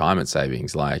rest in retirement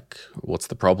savings. Like, what's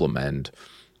the problem? And,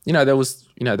 there was,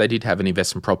 they did have an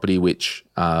investment property which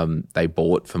they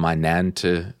bought for my nan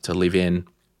to live in.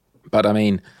 But I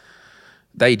mean,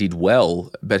 they did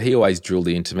well, but he always drilled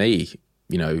it into me,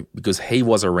 because he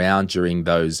was around during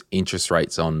those interest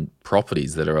rates on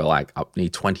properties that are like up near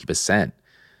 20%.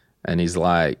 And he's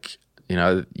like,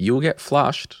 you'll get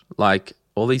flushed. Like,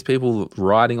 all these people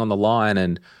riding on the line,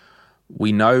 and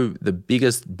we know the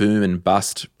biggest boom and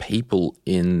bust people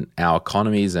in our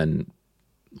economies and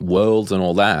worlds and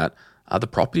all that are the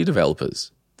property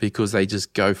developers, because they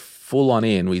just go full on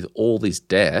in with all this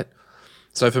debt.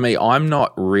 So for me, I'm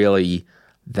not really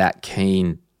that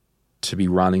keen to be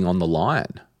running on the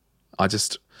line.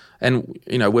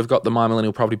 We've got the My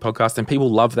Millennial Property Podcast, and people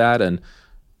love that, and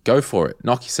go for it,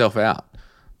 knock yourself out.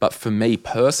 But for me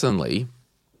personally,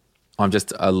 I'm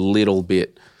just a little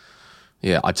bit,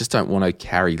 I just don't want to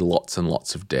carry lots and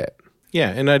lots of debt. Yeah,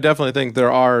 and I definitely think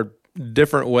there are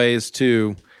different ways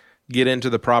to get into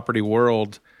the property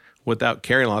world without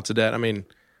carrying lots of debt. I mean,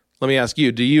 let me ask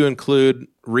you, do you include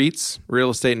REITs, real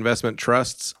estate investment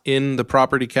trusts, in the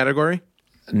property category?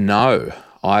 No,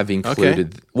 I've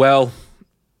included, well,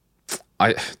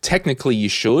 technically you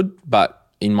should, but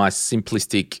in my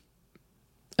simplistic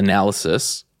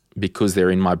analysis, because they're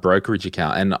in my brokerage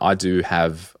account and I do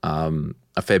have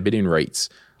a fair bit in REITs,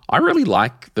 I really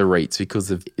like the REITs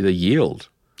because of the yield.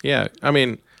 Yeah. I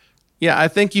mean, yeah, I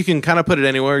think you can kind of put it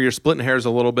anywhere. You're splitting hairs a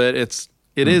little bit.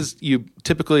 It is, you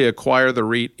typically acquire the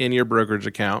REIT in your brokerage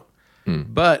account,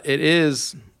 but it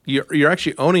is, you're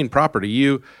actually owning property.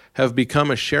 You have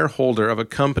become a shareholder of a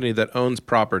company that owns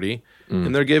property,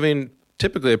 and they're giving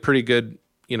typically a pretty good,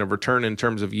 return in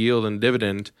terms of yield and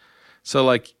dividend. So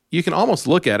like you can almost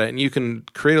look at it and you can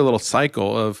create a little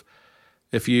cycle of,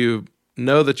 if you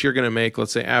know that you're going to make,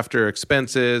 let's say after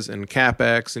expenses and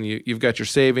CapEx, and you've got your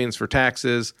savings for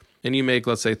taxes, and you make,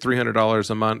 let's say $300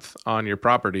 a month on your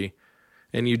property,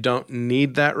 and you don't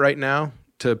need that right now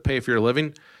to pay for your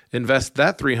living, invest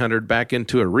that $300 back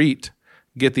into a REIT,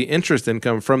 get the interest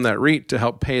income from that REIT to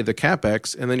help pay the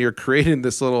CapEx, and then you're creating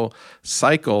this little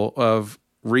cycle of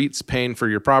REITs paying for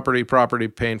your property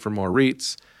paying for more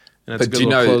REITs, and it's a good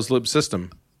little closed loop system.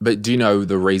 But do you know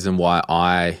the reason why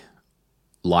I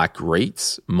like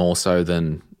REITs more so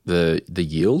than the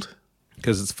yield?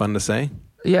 Because it's fun to say.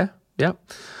 Yeah.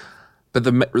 But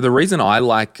the reason I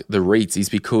like the REITs is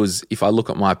because if I look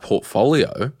at my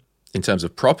portfolio in terms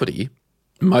of property,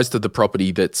 most of the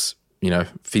property that's,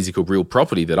 physical real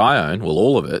property that I own, well,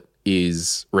 all of it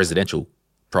is residential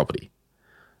property.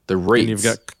 The REITs. And you've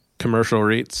got commercial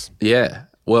REITs. Yeah.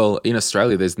 Well, in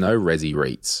Australia, there's no resi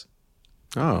REITs.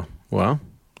 Oh, well,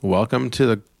 welcome to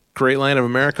the great land of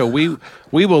America. We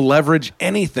will leverage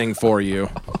anything for you.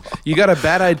 You got a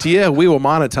bad idea, we will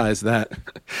monetize that.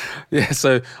 Yeah,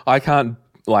 so I can't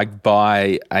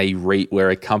buy a REIT where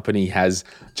a company has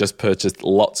just purchased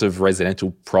lots of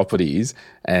residential properties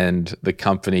and the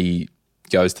company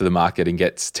goes to the market and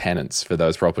gets tenants for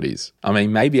those properties. I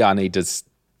mean, maybe I need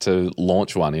to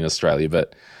launch one in Australia,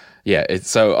 but yeah,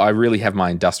 so I really have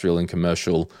my industrial and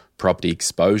commercial property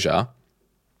exposure.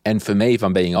 And for me, if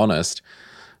I'm being honest,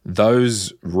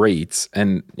 those REITs,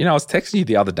 and I was texting you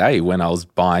the other day when I was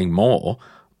buying more,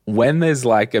 when there's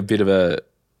like a bit of a,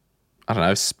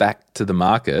 SPAC to the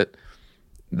market,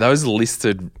 those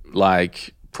listed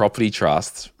like property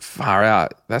trusts, far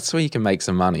out, that's where you can make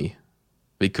some money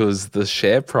because the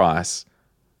share price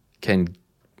can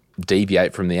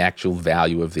deviate from the actual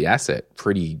value of the asset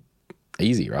pretty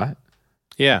easy, right?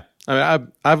 Yeah. I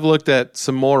mean, I've looked at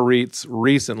some more REITs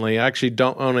recently. I actually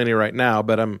don't own any right now,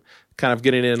 but I'm kind of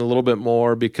getting in a little bit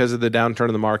more because of the downturn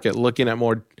in the market, looking at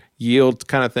more yield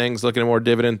kind of things, looking at more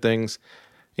dividend things.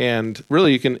 And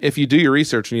really, you can, if you do your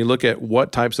research and you look at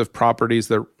what types of properties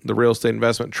the real estate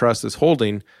investment trust is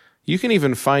holding, you can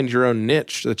even find your own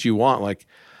niche that you want. Like,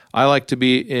 I like to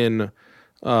be in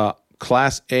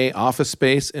Class A office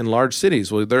space in large cities.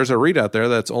 Well, there's a REIT out there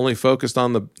that's only focused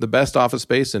on the best office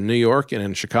space in New York and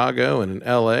in Chicago and in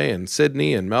LA and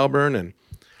Sydney and Melbourne. And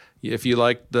if you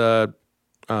like the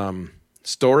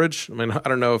storage, I mean, I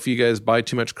don't know if you guys buy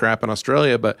too much crap in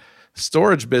Australia, but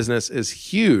storage business is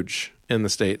huge in the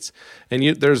States. And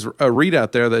there's a REIT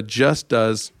out there that just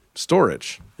does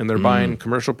storage, and they're buying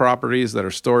commercial properties that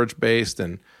are storage based.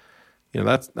 And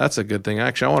that's a good thing.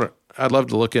 Actually, I'd love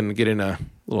to look in and get in a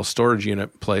little storage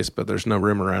unit place, but there's no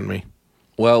room around me.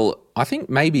 Well, I think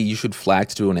maybe you should flag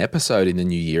to do an episode in the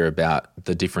new year about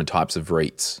the different types of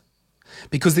REITs.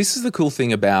 Because this is the cool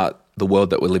thing about the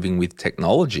world that we're living with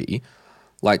technology.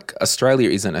 Like, Australia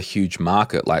isn't a huge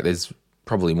market. Like, there's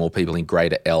probably more people in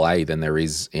greater LA than there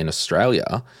is in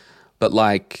Australia. But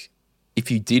like, if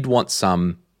you did want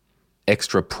some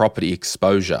extra property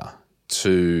exposure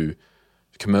to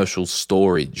commercial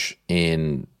storage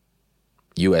in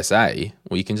USA,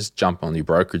 well, you can just jump on your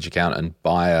brokerage account and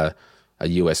buy a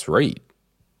US REIT.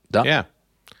 Done. Yeah.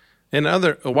 And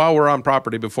while we're on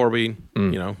property, before we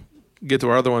get to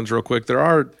our other ones real quick, there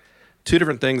are two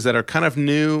different things that are kind of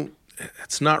new.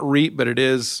 It's not REIT, but it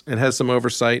has some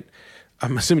oversight.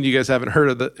 I'm assuming you guys haven't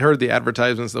heard the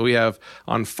advertisements that we have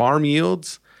on farm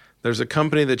yields. There's a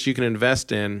company that you can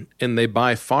invest in, and they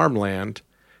buy farmland,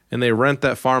 and they rent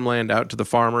that farmland out to the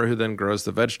farmer who then grows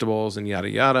the vegetables and yada,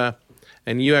 yada.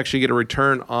 And you actually get a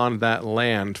return on that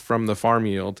land from the farm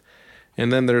yield.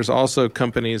 And then there's also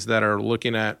companies that are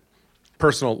looking at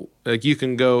personal, like you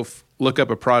can go look up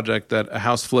a project that a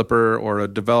house flipper or a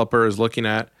developer is looking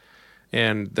at,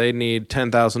 and they need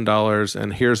 $10,000,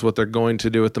 and here's what they're going to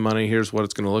do with the money. Here's what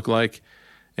it's going to look like.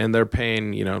 And they're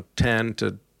paying, 10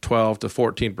 to 12 to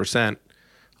 14%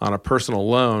 on a personal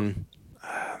loan.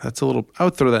 That's a little, I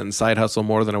would throw that in side hustle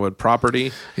more than I would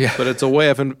property. Yeah. But it's a way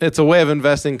of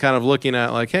investing, kind of looking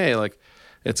at like, hey, like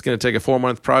it's going to take a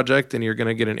 4-month project and you're going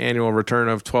to get an annual return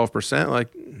of 12%, like,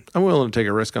 I'm willing to take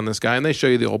a risk on this guy. And they show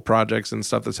you the old projects and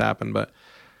stuff that's happened. But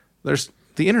there's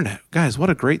the internet. Guys, what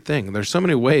a great thing. There's so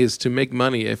many ways to make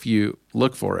money if you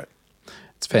look for it.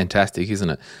 It's fantastic, isn't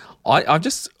it? I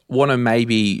just want to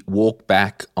maybe walk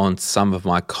back on some of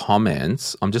my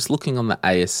comments. I'm just looking on the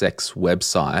ASX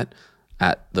website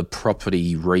at the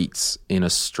property REITs in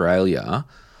Australia.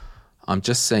 I'm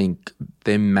just seeing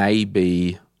there may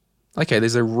be, okay,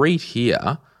 there's a REIT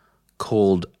here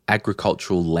called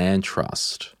Agricultural Land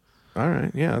Trust. All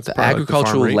right, yeah. That's the probably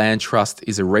Agricultural like the farm Land Trust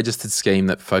is a registered scheme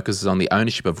that focuses on the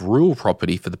ownership of rural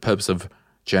property for the purpose of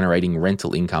generating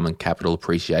rental income and capital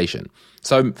appreciation.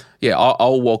 So, yeah,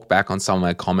 I'll walk back on some of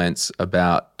my comments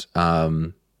about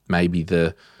maybe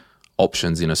the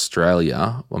options in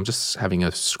Australia. I'm just having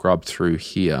a scrub through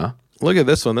here. Look at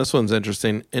this one. This one's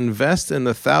interesting. Invest in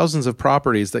the thousands of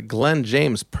properties that Glenn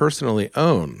James personally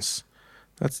owns.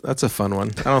 That's a fun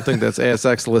one. I don't think that's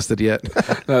ASX listed yet.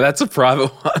 No, that's a private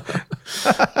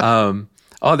one.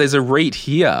 There's a REIT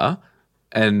here.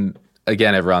 And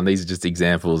again, everyone, these are just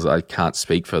examples. I can't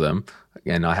speak for them.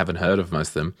 Again, I haven't heard of most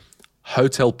of them.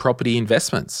 Hotel property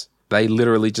investments. They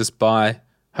literally just buy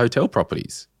hotel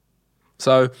properties.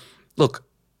 So, look,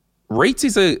 REITs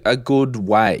is a good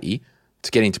way to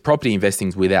get into property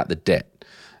investing without the debt.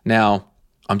 Now,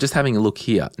 I'm just having a look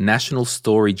here. National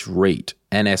Storage REIT,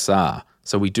 NSR.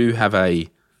 So we do have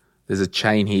there's a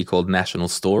chain here called National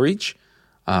Storage,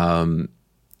 and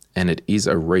it is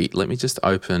a REIT. Let me just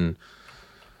open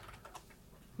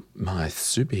my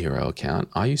Superhero account.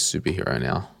 I use Superhero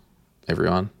now,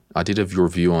 everyone. I did a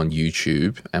review on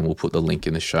YouTube, and we'll put the link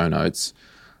in the show notes.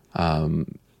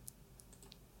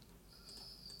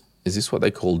 Is this what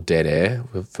they call dead air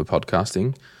for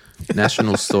podcasting?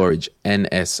 National Storage,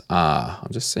 NSR.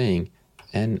 I'm just seeing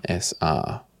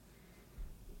NSR.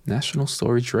 National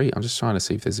Storage REIT. I'm just trying to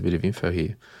see if there's a bit of info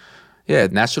here. Yeah,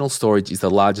 National Storage is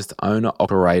the largest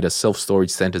owner-operator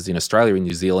self-storage centres in Australia and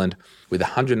New Zealand, with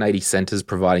 180 centres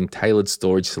providing tailored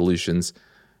storage solutions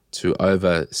to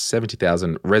over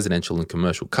 70,000 residential and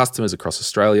commercial customers across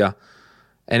Australia.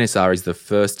 NSR is the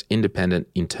first independent,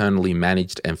 internally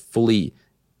managed and fully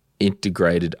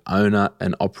integrated owner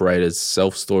and operators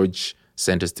self-storage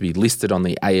centres to be listed on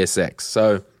the ASX.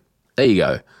 So there you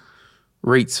go.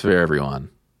 REITs for everyone.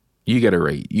 You get a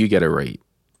REIT. You get a REIT.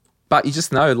 But you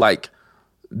just know, like,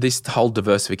 this whole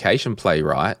diversification play,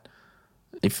 right?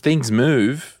 If things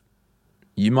move,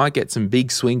 you might get some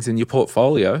big swings in your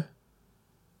portfolio.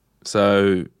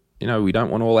 So, we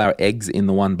don't want all our eggs in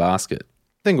the one basket.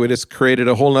 I think we just created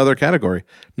a whole nother category.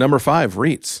 Number 5,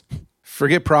 REITs.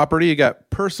 Forget property. You got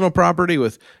personal property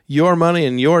with your money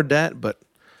and your debt, but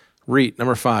REIT,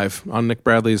 number 5 on Nick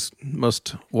Bradley's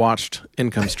most watched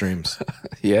income streams.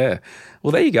 Yeah.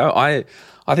 Well, there you go. I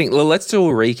think, well, let's do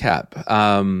a recap,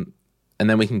 and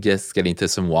then we can just get into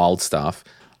some wild stuff.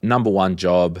 Number 1,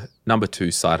 job. Number 2,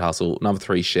 side hustle. Number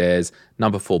 3, shares.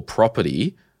 Number 4,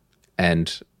 property.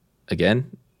 And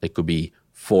again, it could be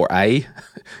 4A,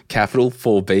 capital,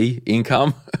 4B,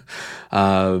 income,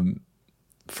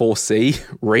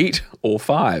 4C, REIT, or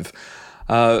 5.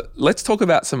 Let's talk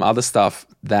about some other stuff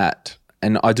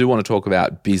and I do want to talk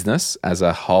about business as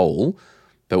a whole,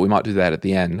 but we might do that at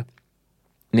the end.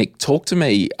 Nick, talk to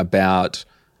me about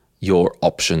your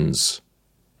options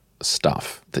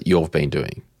stuff that you've been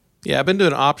doing. Yeah, I've been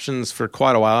doing options for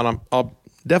quite a while, and I'll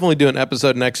definitely do an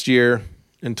episode next year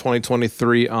in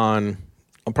 2023 I'll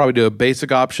probably do a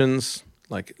basic options,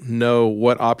 like know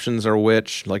what options are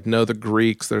which, like know the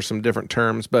Greeks. There's some different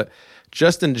terms, but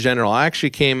just in general, I actually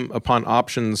came upon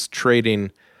options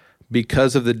trading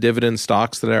because of the dividend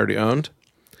stocks that I already owned.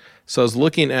 So I was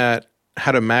looking at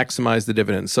how to maximize the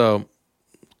dividend. So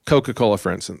Coca-Cola,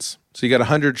 for instance. So you got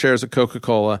 100 shares of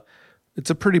Coca-Cola. It's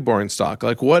a pretty boring stock.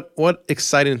 Like what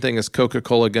exciting thing is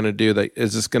Coca-Cola going to do that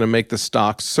is just going to make the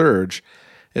stock surge?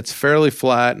 It's fairly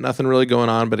flat, nothing really going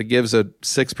on, but it gives a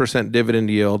 6% dividend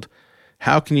yield.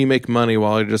 How can you make money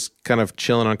while you're just kind of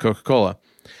chilling on Coca-Cola?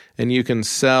 And you can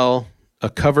sell a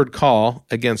covered call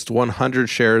against 100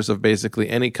 shares of basically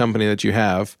any company that you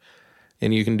have.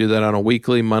 And you can do that on a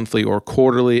weekly, monthly, or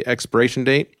quarterly expiration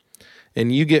date.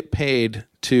 And you get paid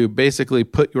to basically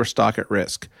put your stock at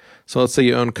risk. So let's say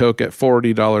you own Coke at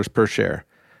 $40 per share.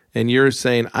 And you're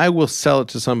saying, I will sell it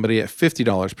to somebody at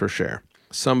 $50 per share.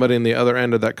 Somebody in the other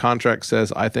end of that contract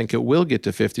says, I think it will get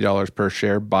to $50 per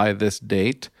share by this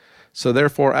date. So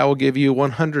therefore, I will give you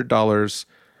 $100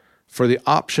 for the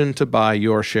option to buy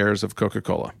your shares of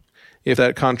Coca-Cola. If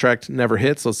that contract never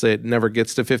hits, let's say it never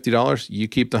gets to $50, you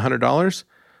keep the $100,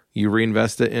 you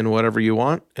reinvest it in whatever you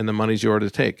want, and the money's yours to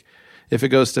take. If it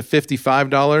goes to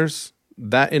 $55,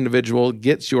 that individual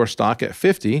gets your stock at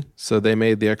 50, so they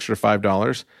made the extra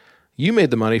 $5. You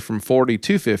made the money from 40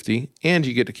 to 50, and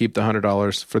you get to keep the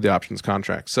 $100 for the options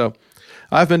contract. So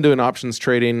I've been doing options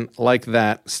trading like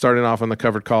that, starting off on the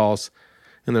covered calls,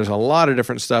 and there's a lot of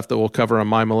different stuff that we'll cover on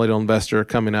My Millennial Investor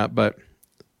coming up. But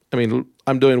I mean,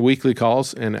 I'm doing weekly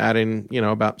calls and adding,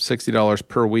 about $60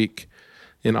 per week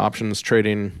in options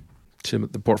trading to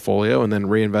the portfolio and then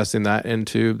reinvesting that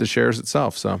into the shares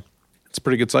itself. So it's a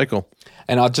pretty good cycle.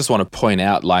 And I just want to point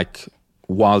out,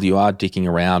 while you are dicking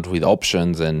around with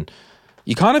options, and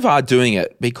you kind of are doing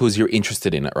it because you're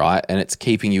interested in it, right? And it's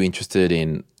keeping you interested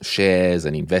in shares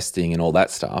and investing and all that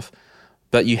stuff.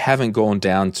 But you haven't gone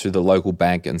down to the local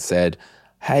bank and said,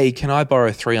 hey, can I borrow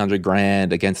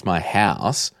 $300,000 against my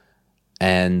house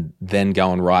and then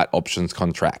go and write options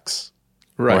contracts?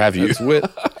 Right. Or have you?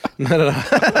 No.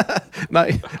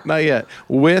 not yet.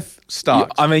 With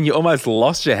stocks. You almost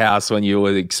lost your house when you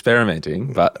were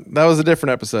experimenting, but that was a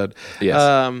different episode.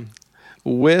 Yes.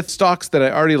 With stocks that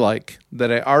I already like,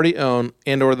 that I already own,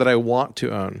 and or that I want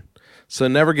to own. So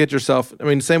never get yourself,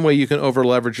 same way you can over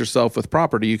leverage yourself with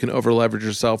property, you can over leverage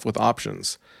yourself with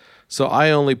options. So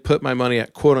I only put my money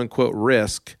at quote unquote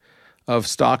risk of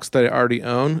stocks that I already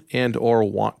own and or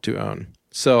want to own.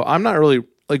 So I'm not really,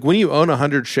 when you own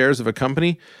 100 shares of a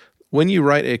company, when you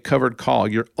write a covered call,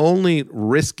 you're only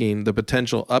risking the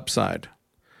potential upside.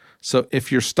 So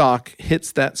if your stock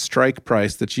hits that strike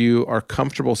price that you are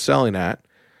comfortable selling at,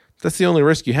 that's the only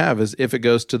risk you have, is if it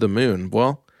goes to the moon.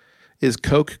 Well, is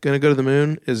Coke going to go to the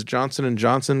moon? Is Johnson &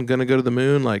 Johnson going to go to the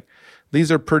moon?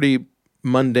 These are pretty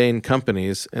mundane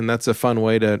companies, and that's a fun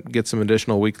way to get some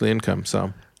additional weekly income.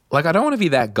 So, I don't want to be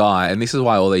that guy, and this is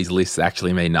why all these lists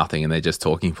actually mean nothing and they're just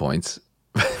talking points.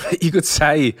 You could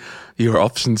say your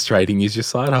options trading is your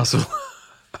side hustle.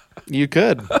 You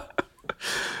could.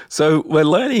 So we're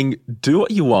learning, do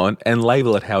what you want and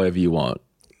label it however you want.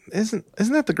 Isn't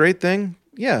that the great thing?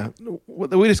 Yeah.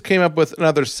 We just came up with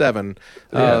another 7.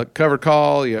 Covered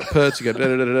call, you got puts, you got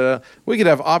da-da-da-da. We could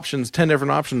have options, 10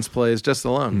 different options plays just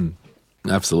alone.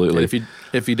 Absolutely. And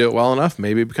if you do it well enough,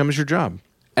 maybe it becomes your job.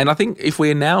 And I think if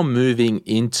we're now moving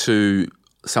into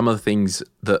some of the things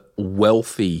that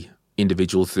wealthy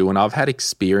individuals do, and I've had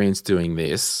experience doing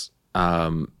this,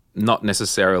 not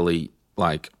necessarily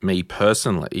like me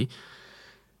personally,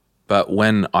 but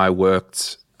when I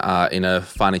worked in a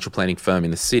financial planning firm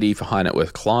in the city for high net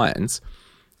worth clients,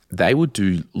 they would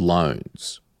do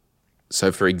loans.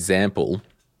 So for example,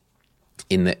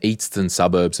 in the eastern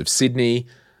suburbs of Sydney,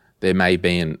 there may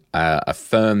be a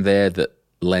firm there that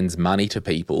lends money to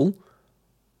people,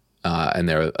 and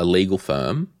they're a legal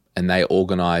firm, and they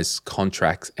organise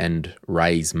contracts and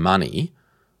raise money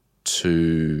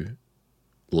to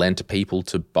lend to people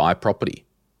to buy property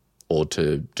or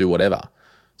to do whatever.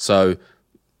 So,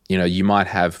 you might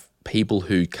have people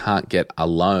who can't get a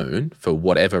loan for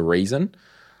whatever reason.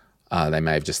 They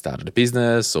may have just started a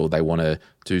business, or they want to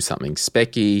do something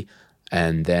specky,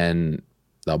 and then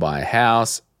they'll buy a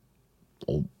house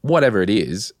or whatever it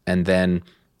is. And then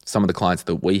some of the clients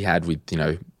that we had with,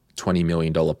 $20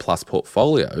 million plus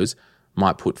portfolios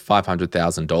might put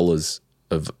 $500,000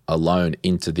 of a loan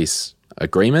into this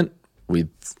agreement with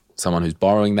someone who's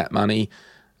borrowing that money,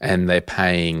 and they're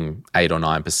paying 8 or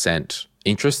 9%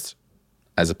 interest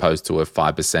as opposed to a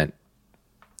 5%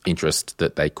 interest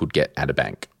that they could get at a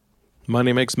bank.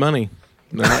 Money makes money.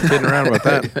 They're not kidding around about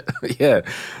that. Yeah,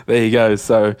 there you go.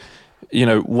 So,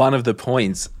 one of the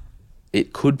points,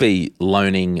 it could be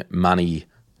loaning money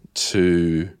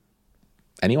to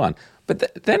anyone.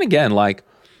 But then again,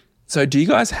 so do you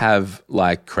guys have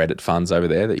credit funds over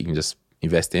there that you can just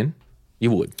invest in? You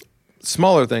would.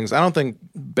 Smaller things. I don't think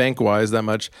bank-wise that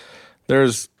much.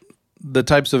 There's the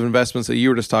types of investments that you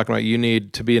were just talking about. You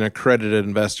need to be an accredited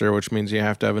investor, which means you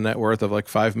have to have a net worth of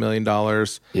 $5 million.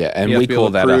 Yeah, and we call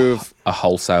that a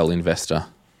wholesale investor.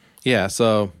 Yeah,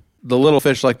 so the little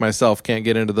fish like myself can't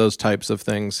get into those types of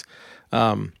things.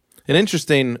 An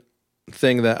interesting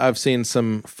thing that I've seen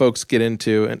some folks get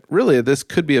into, and really this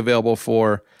could be available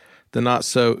for the not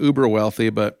so uber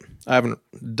wealthy, but I haven't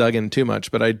dug in too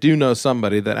much, but I do know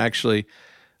somebody that actually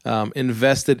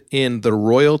invested in the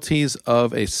royalties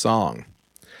of a song.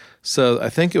 So I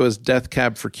think it was Death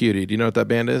Cab for Cutie. Do you know what that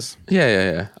band is?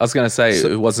 Yeah. I was going to say,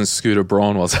 it wasn't Scooter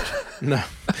Braun, was it? No.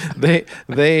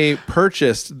 They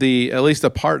purchased at least a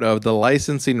part of the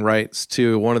licensing rights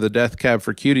to one of the Death Cab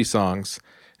for Cutie songs.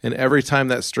 And every time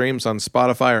that streams on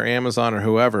Spotify or Amazon or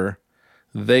whoever,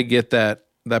 they get that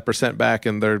percent back,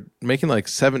 and they're making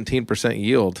 17%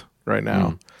 yield right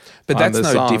now. But that's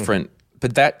no different.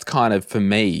 But that's kind of, for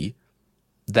me,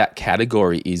 that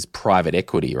category is private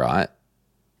equity, right?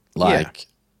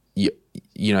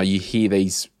 you know, you hear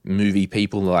these movie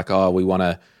people like, oh,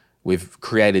 we've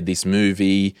created this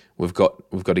movie, we've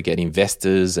got to get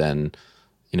investors, and,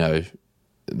 you know,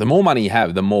 the more money you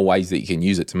have, the more ways that you can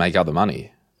use it to make other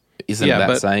money. Isn't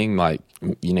that saying like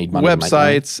you need money?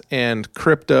 Websites to make money? And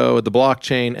crypto, the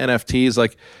blockchain, NFTs,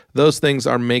 like those things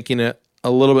are making it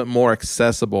a little bit more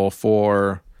accessible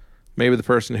for maybe the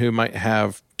person who might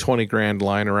have 20 grand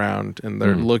lying around and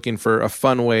they're looking for a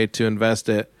fun way to invest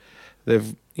it.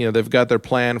 They've got their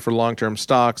plan for long-term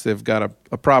stocks. They've got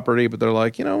a property, but they're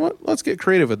like, you know what? Let's get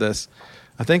creative with this.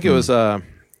 I think it was who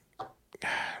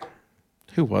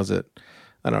was it?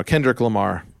 I don't know, Kendrick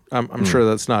Lamar. I'm sure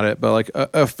that's not it, but like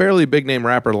a fairly big name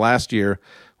rapper last year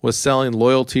was selling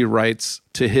loyalty rights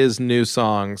to his new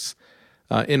songs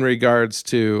in regards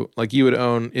to, like, you would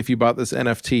own, if you bought this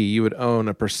NFT, you would own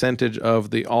a percentage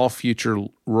of the all future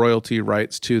royalty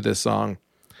rights to this song.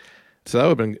 So that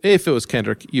would have been, if it was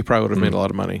Kendrick, you probably would have made a lot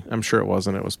of money. I'm sure it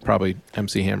wasn't. It was probably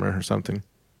MC Hammer or something.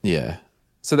 Yeah.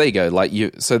 So there you go. Like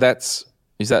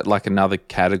is that like another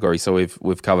category? So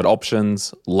we've covered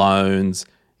options, loans,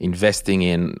 investing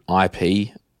in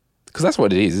IP, because that's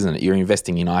what it is, isn't it? You're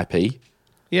investing in IP.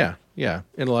 Yeah.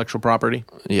 Intellectual property.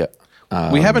 Yeah.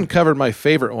 We haven't covered my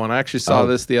favorite one. I actually saw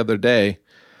this the other day.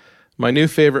 My new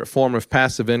favorite form of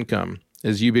passive income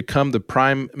is you become the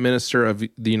Prime Minister of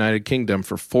the United Kingdom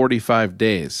for 45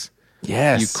 days.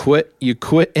 Yes. You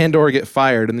quit and or get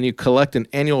fired, and then you collect an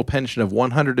annual pension of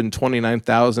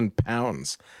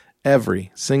 £129,000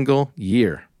 every single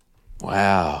year.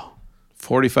 Wow.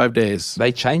 45 days.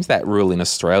 They changed that rule in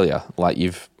Australia. Like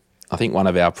I think one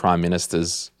of our prime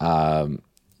ministers,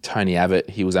 Tony Abbott,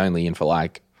 he was only in for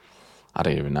like, I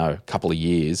don't even know, a couple of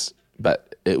years.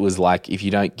 But it was like, if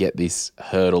you don't get this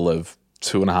hurdle of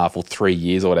 2.5 or 3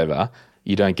 years or whatever,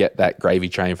 you don't get that gravy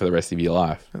train for the rest of your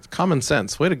life. That's common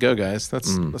sense. Way to go, guys.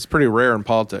 That's pretty rare in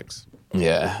politics.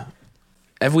 Yeah.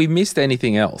 Have we missed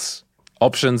anything else?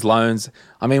 Options, loans.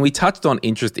 I mean, we touched on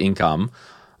interest income.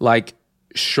 Like,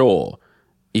 sure,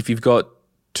 if you've got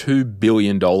 $2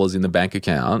 billion in the bank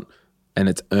account and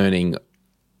it's earning,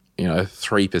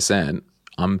 3%,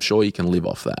 I'm sure you can live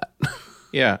off that.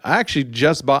 Yeah, I actually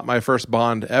just bought my first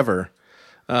bond ever,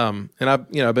 and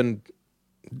I've been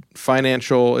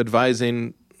financial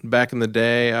advising back in the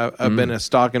day. I've been a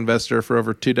stock investor for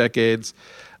over 2 decades,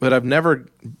 but I've never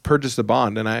purchased a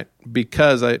bond, and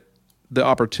because the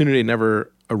opportunity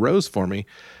never arose for me.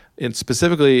 And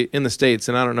specifically in the States,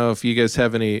 and I don't know if you guys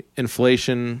have any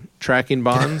inflation tracking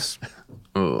bonds.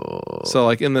 So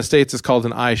like in the States, it's called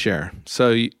an iShare.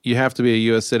 So you have to be a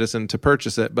U.S. citizen to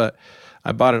purchase it. But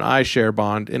I bought an iShare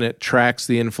bond, and it tracks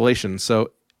the inflation.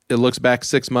 So it looks back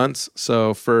 6 months.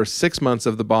 So for 6 months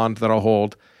of the bond that I'll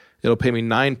hold, it'll pay me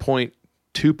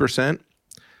 9.2%.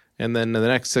 And then in the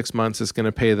next 6 months, it's going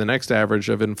to pay the next average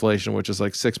of inflation, which is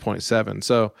like 6.7.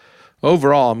 So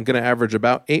overall, I'm going to average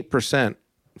about 8%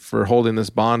 for holding this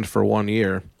bond for 1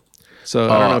 year. So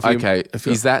I don't know if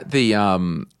is that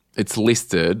the it's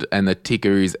listed and the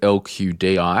ticker is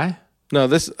LQDI? No,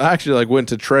 this actually went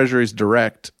to Treasuries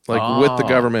Direct, with the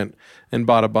government, and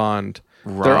bought a bond.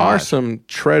 Right. There are some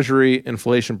Treasury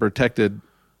inflation protected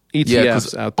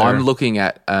ETFs out there. I'm looking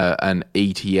at an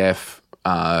ETF.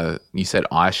 You said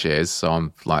iShares, so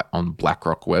I'm like on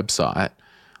BlackRock website.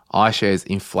 iShares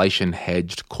inflation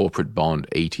hedged corporate bond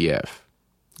ETF.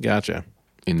 Gotcha.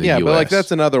 In the US. But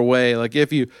that's another way. Like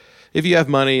if you have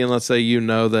money, and let's say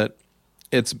that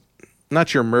it's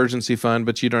not your emergency fund,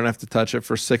 but you don't have to touch it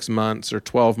for 6 months or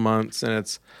 12 months, and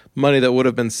it's money that would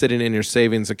have been sitting in your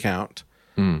savings account.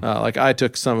 Like I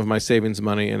took some of my savings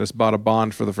money and just bought a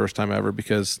bond for the first time ever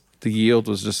because the yield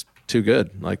was just too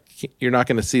good. Like you're not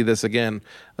going to see this again,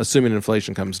 assuming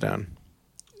inflation comes down.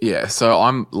 Yeah. So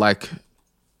I'm like,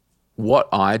 what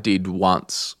I did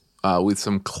once with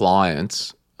some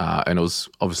clients. And it was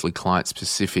obviously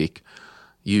client-specific,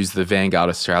 use the Vanguard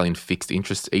Australian Fixed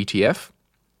Interest ETF,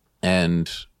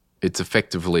 and it's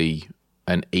effectively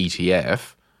an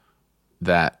ETF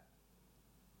that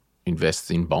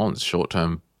invests in bonds,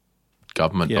 short-term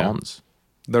government bonds.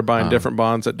 They're buying different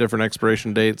bonds at different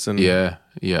expiration dates. And Yeah.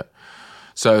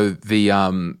 So the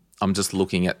I'm just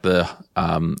looking at the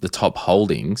top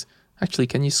holdings. Actually,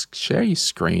 can you share your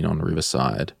screen on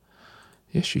Riverside?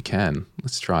 Yes, you can.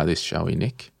 Let's try this, shall we,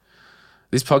 Nick?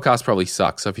 This podcast probably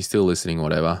sucks, so if you're still listening or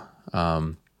whatever.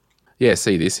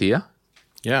 See this here?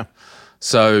 Yeah.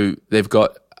 So they've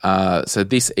got,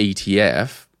 this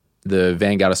ETF, the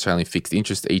Vanguard Australian Fixed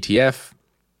Interest ETF,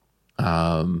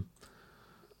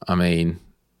 I mean,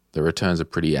 the returns are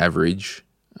pretty average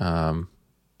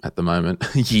at the moment.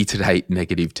 Year to date,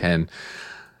 -10.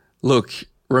 Look,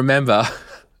 remember,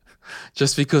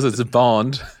 just because it's a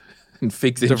bond And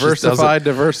fixed interest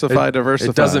diversify.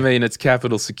 It doesn't mean it's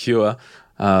capital secure.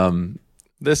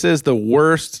 This is the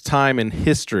worst time in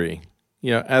history.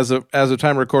 As of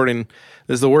time recording,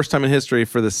 this is the worst time in history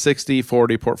for the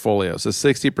 60-40 portfolio. So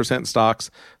 60% stocks,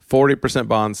 40%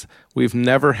 bonds. We've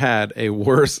never had a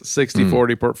worse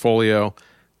 60-40 portfolio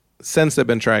since they've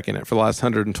been tracking it for the last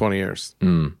 120 years.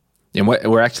 And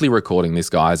we're actually recording this,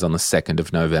 guys, on the 2nd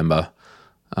of November,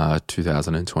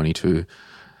 2022.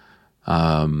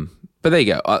 But there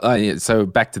you go. So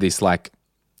back to this,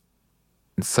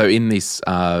 so in this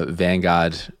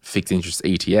Vanguard fixed interest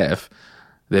ETF,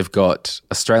 they've got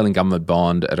Australian government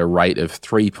bond at a rate of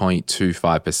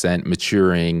 3.25%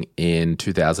 maturing in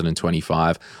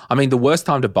 2025. I mean, the worst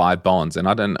time to buy bonds, and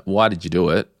I don't know, why did you do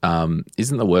it?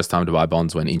 Isn't the worst time to buy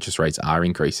bonds when interest rates are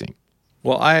increasing?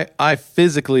 Well, I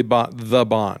physically bought the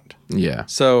bond. Yeah.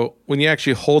 So when you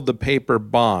actually hold the paper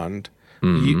bond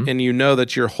and you know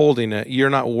that you're holding it, you're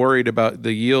not worried about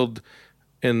the yield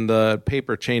in the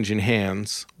paper changing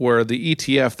hands, where the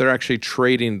ETF, they're actually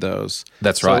trading those.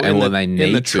 That's right. And when they need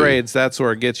in the to. trades, that's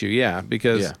where it gets you. Yeah,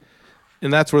 because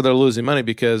and that's where they're losing money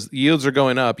because yields are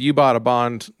going up. You bought a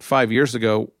bond 5 years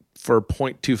ago for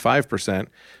 0.25%.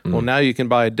 Well, now you can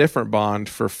buy a different bond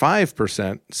for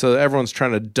 5%. So everyone's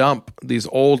trying to dump these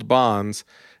old bonds,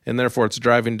 and therefore it's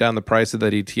driving down the price of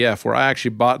that ETF, where I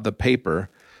actually bought the paper.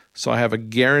 So I have a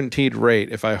guaranteed rate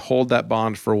if I hold that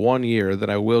bond for 1 year that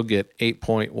I will get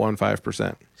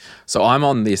 8.15%. So I'm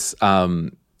on this. I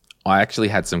actually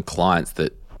had some clients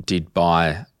that did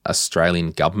buy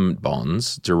Australian government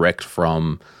bonds direct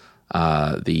from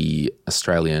the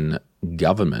Australian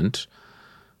government.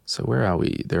 So where are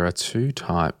we? There are two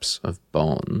types of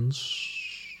bonds.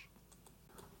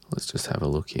 Let's just have a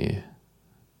look here.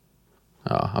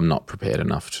 Oh, I'm not prepared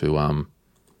enough to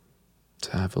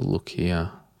have a look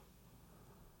here.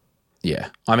 Yeah,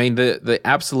 I mean the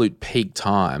absolute peak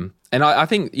time, and I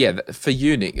think for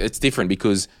you, Nick, it's different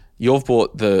because you've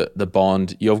bought the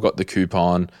bond, you've got the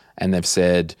coupon, and they've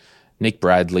said, Nick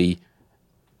Bradley,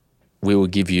 we will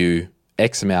give you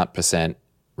X amount %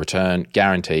 return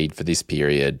guaranteed for this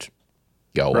period.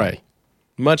 Go away. Right.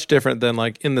 Much different than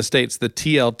in the States, the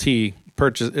TLT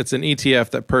purchase. It's an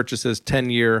ETF that purchases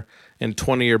 10-year and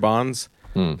 20-year bonds.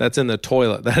 That's in the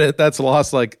toilet. That's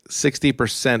lost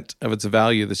 60% of its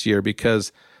value this year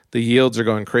because the yields are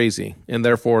going crazy, and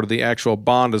therefore the actual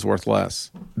bond is worth less.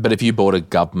 But if you bought a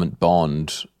government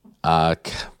bond, I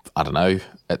don't know,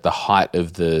 at the height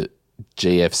of the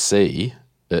GFC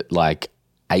at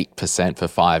 8% for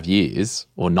 5 years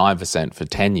or 9% for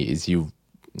 10 years, you've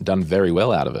done very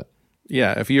well out of it.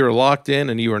 Yeah, if you were locked in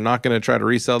and you were not going to try to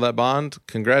resell that bond,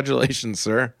 congratulations,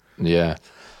 sir. Yeah.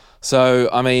 So,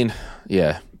 I mean,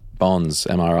 bonds,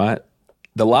 am I right?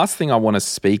 The last thing I want to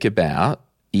speak about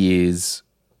is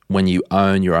when you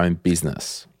own your own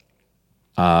business.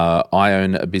 I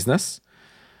own a business,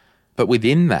 but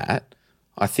within that,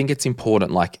 I think it's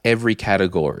important, every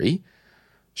category,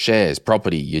 shares,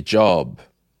 property, your job,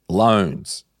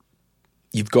 loans,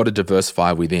 you've got to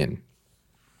diversify within.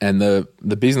 And the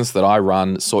business that I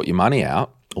run, Sort Your Money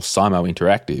Out, or Simo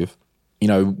Interactive,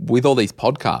 with all these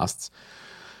podcasts,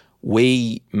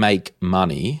 we make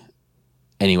money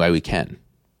any way we can.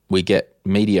 We get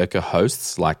mediocre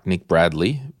hosts like Nick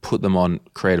Bradley, put them on,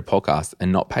 create a podcast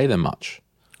and not pay them much.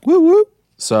 Woo woo.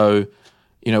 So,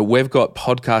 we've got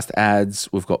podcast ads,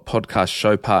 we've got podcast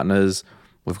show partners,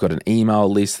 we've got an email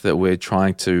list that we're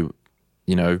trying to,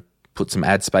 put some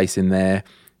ad space in there.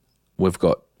 We've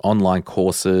got online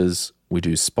courses, we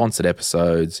do sponsored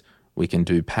episodes, we can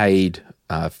do paid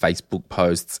Facebook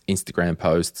posts, Instagram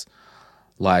posts.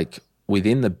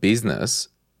 Within the business,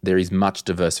 there is much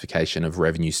diversification of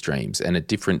revenue streams, and at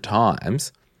different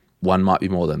times, one might be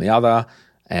more than the other,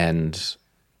 and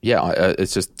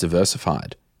it's just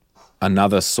diversified.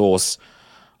 Another source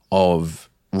of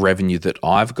revenue that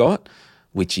I've got,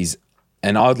 which is,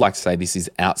 and I would like to say this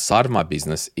is outside of my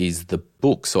business, is the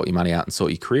book, Sort Your Money Out and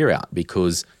Sort Your Career Out,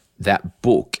 because that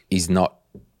book is not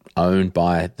owned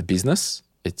by the business.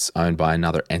 It's owned by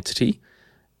another entity,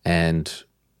 and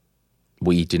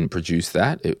we didn't produce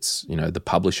that. It's, the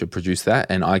publisher produced that,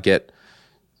 and I get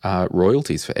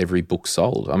royalties for every book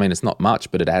sold. I mean, it's not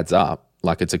much, but it adds up.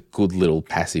 It's a good little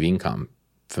passive income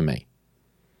for me.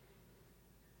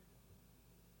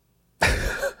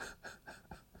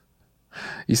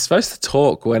 You're supposed to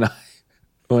talk when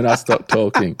I stop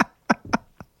talking.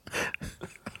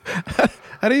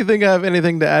 How do you think I have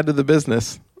anything to add to the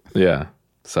business? Yeah.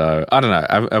 So, I don't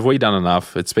know. Have we done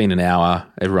enough? It's been an hour.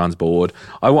 Everyone's bored.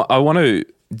 I want to...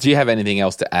 Do you have anything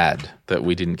else to add that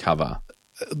we didn't cover?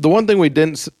 The one thing we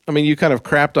didn't... you kind of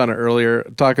crapped on it earlier,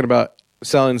 talking about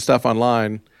selling stuff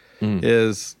online.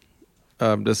 is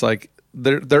just like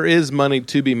there is money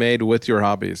to be made with your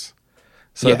hobbies.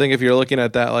 So I think if you're looking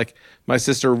at that, like my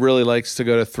sister really likes to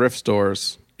go to thrift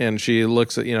stores, and she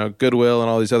looks at, Goodwill and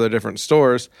all these other different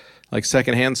stores, like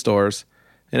secondhand stores.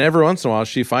 And every once in a while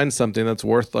she finds something that's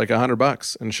worth like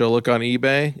 $100, and she'll look on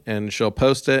eBay and she'll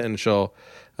post it and she'll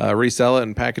resell it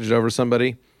and package it over to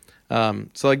somebody. So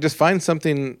like just find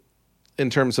something in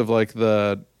terms of like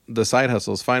the side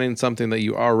hustles, finding something that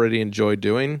you already enjoy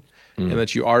doing and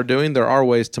that you are doing. There are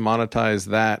ways to monetize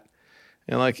that.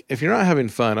 And like, if you're not having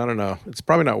fun, I don't know, it's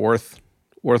probably not worth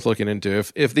looking into.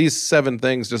 If these 7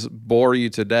 things just bore you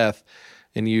to death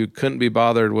and you couldn't be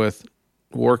bothered with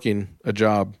working a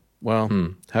job, well,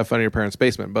 have fun in your parents'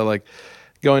 basement. But like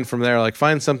going from there, like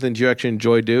find something you actually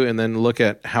enjoy do, and then look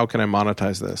at how can I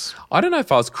monetize this. I don't know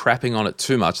if I was crapping on it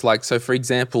too much. Like, so for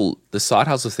example, the side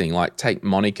hustle thing, like take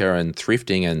Monica and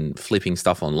thrifting and flipping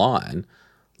stuff online,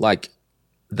 like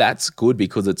that's good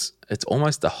because it's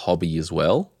almost a hobby as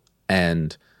well.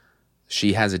 And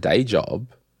she has a day job.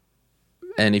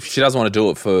 And if she doesn't want to do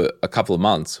it for a couple of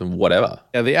months and whatever.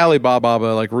 Yeah, the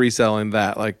Alibaba, like reselling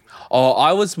that, like. Oh,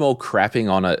 I was more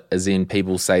crapping on it as in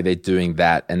people say they're doing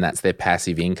that and that's their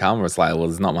passive income. Or it's like, well,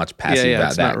 there's not much passive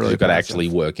about that because you've got to actually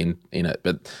work in it.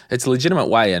 But it's a legitimate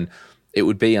way, and it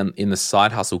would be in the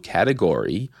side hustle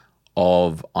category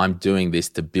of I'm doing this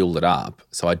to build it up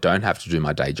so I don't have to do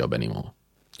my day job anymore.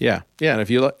 Yeah. Yeah, and if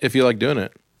you like doing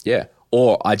it. Yeah.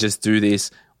 Or I just do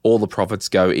this, all the profits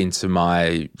go into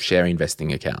my share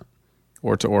investing account.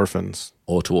 Or to orphans.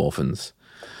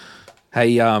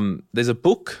 Hey, there's a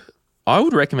book I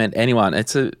would recommend anyone.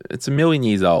 It's a million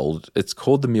years old. It's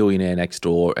called The Millionaire Next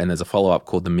Door, and there's a follow-up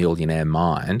called The Millionaire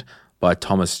Mind by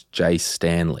Thomas J.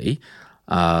 Stanley.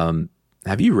 Have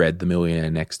you read The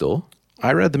Millionaire Next Door?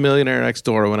 I read The Millionaire Next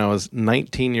Door when I was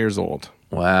 19 years old.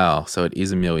 Wow, so it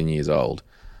is a million years old.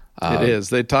 It is.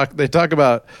 They talk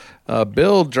about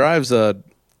Bill drives a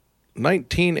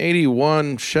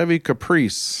 1981 Chevy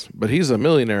Caprice, but he's a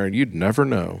millionaire and you'd never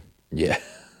know. Yeah.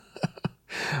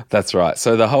 That's right.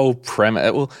 So the whole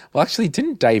premise, well, actually,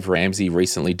 didn't Dave Ramsey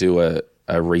recently do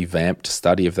a revamped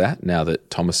study of that now that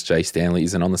Thomas J. Stanley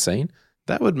isn't on the scene?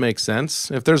 That would make sense.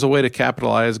 If there's a way to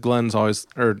capitalize, Dave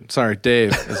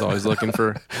is always looking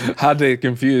for. Hard to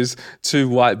confuse two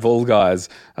white bald guys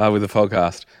with a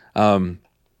podcast.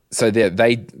 So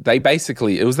they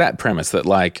basically, it was that premise that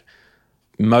like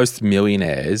most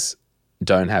millionaires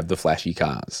don't have the flashy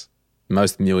cars.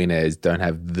 Most millionaires don't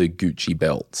have the Gucci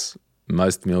belts.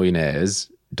 Most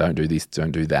millionaires don't do this,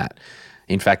 don't do that.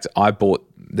 In fact, I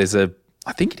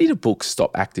think he did a book,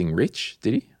 Stop Acting Rich,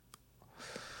 did he?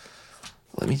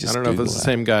 Let me just I don't know if it's the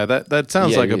same guy. That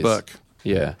sounds like a book.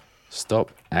 Yeah.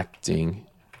 Stop Acting.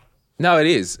 No, it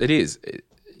is.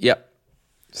 Yep.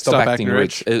 Stop Acting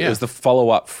Rich. It was the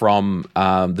follow-up from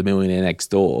The Millionaire Next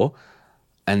Door.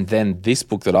 And then this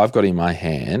book that I've got in my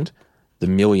hand, The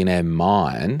Millionaire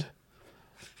Mind.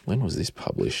 When was this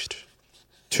published?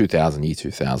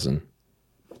 2000.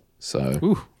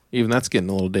 So, even that's getting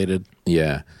a little dated.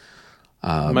 Yeah.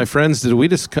 My friends, did we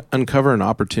just uncover an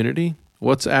opportunity?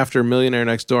 What's after Millionaire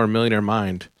Next Door and Millionaire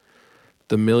Mind?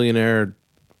 The Millionaire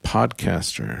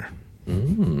Podcaster.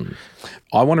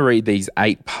 I want to read these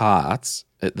 8 parts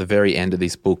at the very end of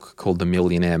this book called The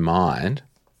Millionaire Mind,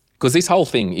 because this whole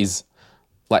thing is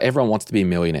like everyone wants to be a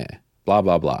millionaire, blah,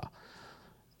 blah, blah.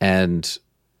 And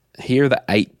here are the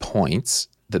 8 points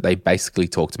that they basically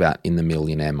talked about in The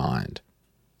Millionaire Mind.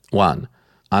 1,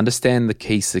 understand the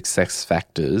key success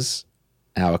factors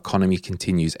our economy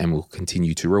continues and will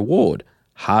continue to reward: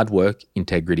 hard work,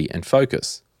 integrity, and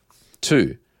focus.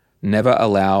 2, never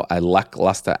allow a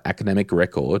lackluster academic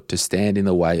record to stand in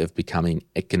the way of becoming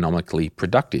economically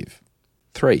productive.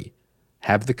 3,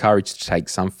 have the courage to take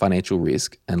some financial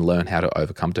risk and learn how to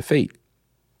overcome defeat.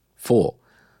 4,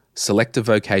 select a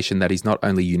vocation that is not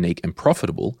only unique and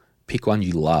profitable, pick one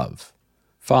you love.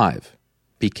 5,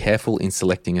 be careful in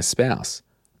selecting a spouse.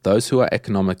 Those who are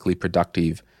economically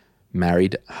productive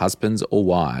married husbands or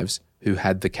wives who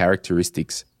had the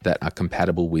characteristics that are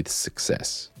compatible with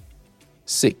success.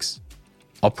 6,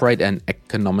 operate an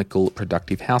economical,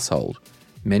 productive household.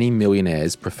 Many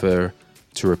millionaires prefer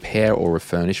to repair or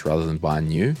refurnish rather than buy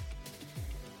new.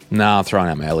 I'm throwing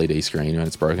out my LED screen when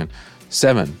it's broken.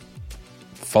 7,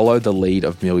 follow the lead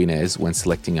of millionaires when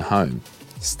selecting a home.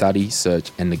 Study, search,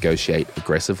 and negotiate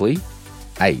aggressively.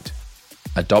 8,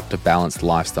 adopt a balanced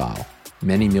lifestyle.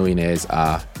 Many millionaires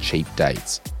are cheap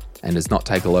dates, and does not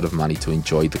take a lot of money to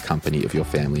enjoy the company of your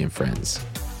family and friends.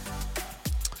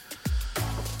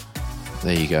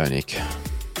 There you go, Nick.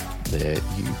 There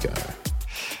you go.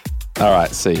 All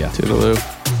right, see ya. Toodaloo.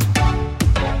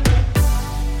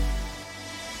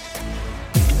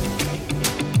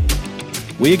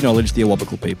 We acknowledge the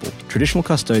Awabakal people, traditional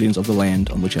custodians of the land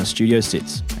on which our studio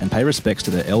sits, and pay respects to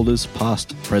their elders,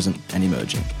 past, present, and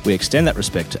emerging. We extend that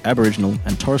respect to Aboriginal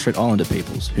and Torres Strait Islander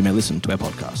peoples who may listen to our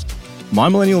podcast. My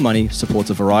Millennial Money supports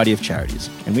a variety of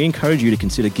charities, and we encourage you to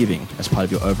consider giving as part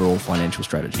of your overall financial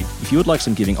strategy. If you would like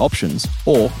some giving options,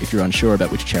 or if you're unsure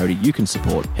about which charity you can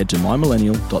support, head to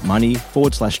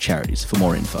mymillennial.money/charities for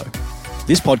more info.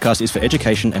 This podcast is for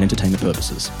education and entertainment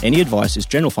purposes. Any advice is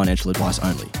general financial advice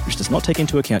only, which does not take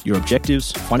into account your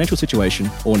objectives, financial situation,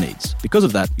 or needs. Because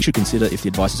of that, you should consider if the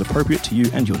advice is appropriate to you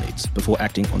and your needs before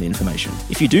acting on the information.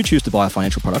 If you do choose to buy a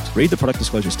financial product, read the product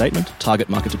disclosure statement, target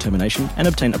market determination, and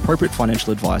obtain appropriate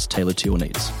financial advice tailored to your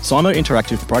needs. Simo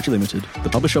Interactive Proprietary Limited, the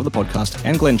publisher of the podcast,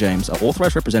 and Glenn James are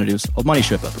authorised representatives of Money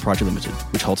Sherpa Proprietary Limited,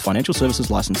 which holds financial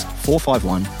services license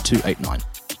 451289.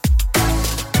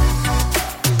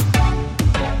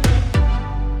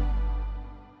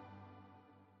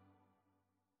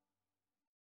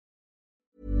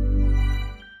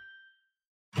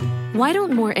 Why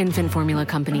don't more infant formula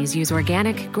companies use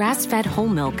organic, grass-fed whole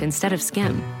milk instead of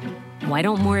skim? Why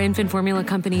don't more infant formula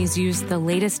companies use the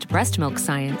latest breast milk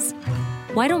science?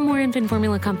 Why don't more infant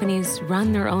formula companies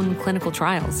run their own clinical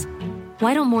trials?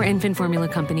 Why don't more infant formula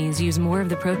companies use more of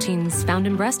the proteins found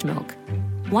in breast milk?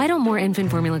 Why don't more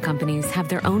infant formula companies have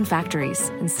their own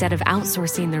factories instead of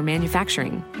outsourcing their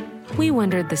manufacturing? We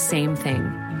wondered the same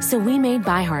thing. So we made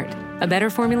ByHeart, a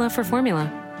better formula for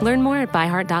formula. Learn more at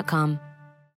byheart.com.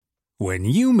 When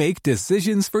you make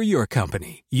decisions for your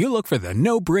company, you look for the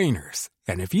no-brainers.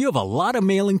 And if you have a lot of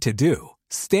mailing to do,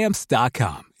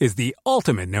 Stamps.com is the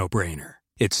ultimate no-brainer.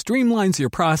 It streamlines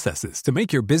your processes to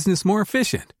make your business more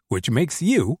efficient, which makes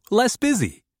you less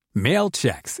busy. Mail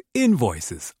checks,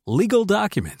 invoices, legal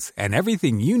documents, and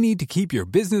everything you need to keep your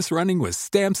business running with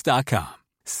Stamps.com.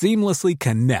 Seamlessly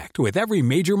connect with every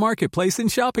major marketplace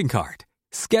and shopping cart.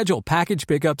 Schedule package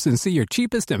pickups and see your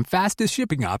cheapest and fastest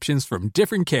shipping options from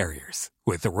different carriers,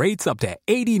 with rates up to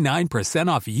 89%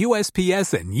 off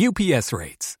USPS and UPS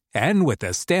rates. And with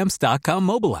the Stamps.com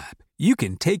mobile app, you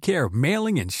can take care of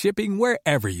mailing and shipping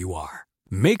wherever you are.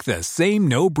 Make the same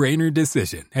no-brainer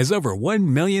decision as over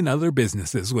 1 million other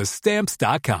businesses with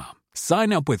Stamps.com.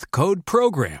 Sign up with code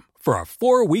PROGRAM for a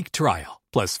 4-week trial,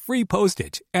 plus free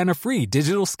postage and a free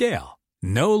digital scale.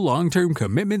 No long-term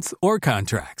commitments or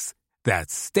contracts.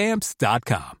 That's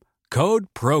Stamps.com. Code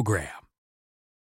PROGRAM.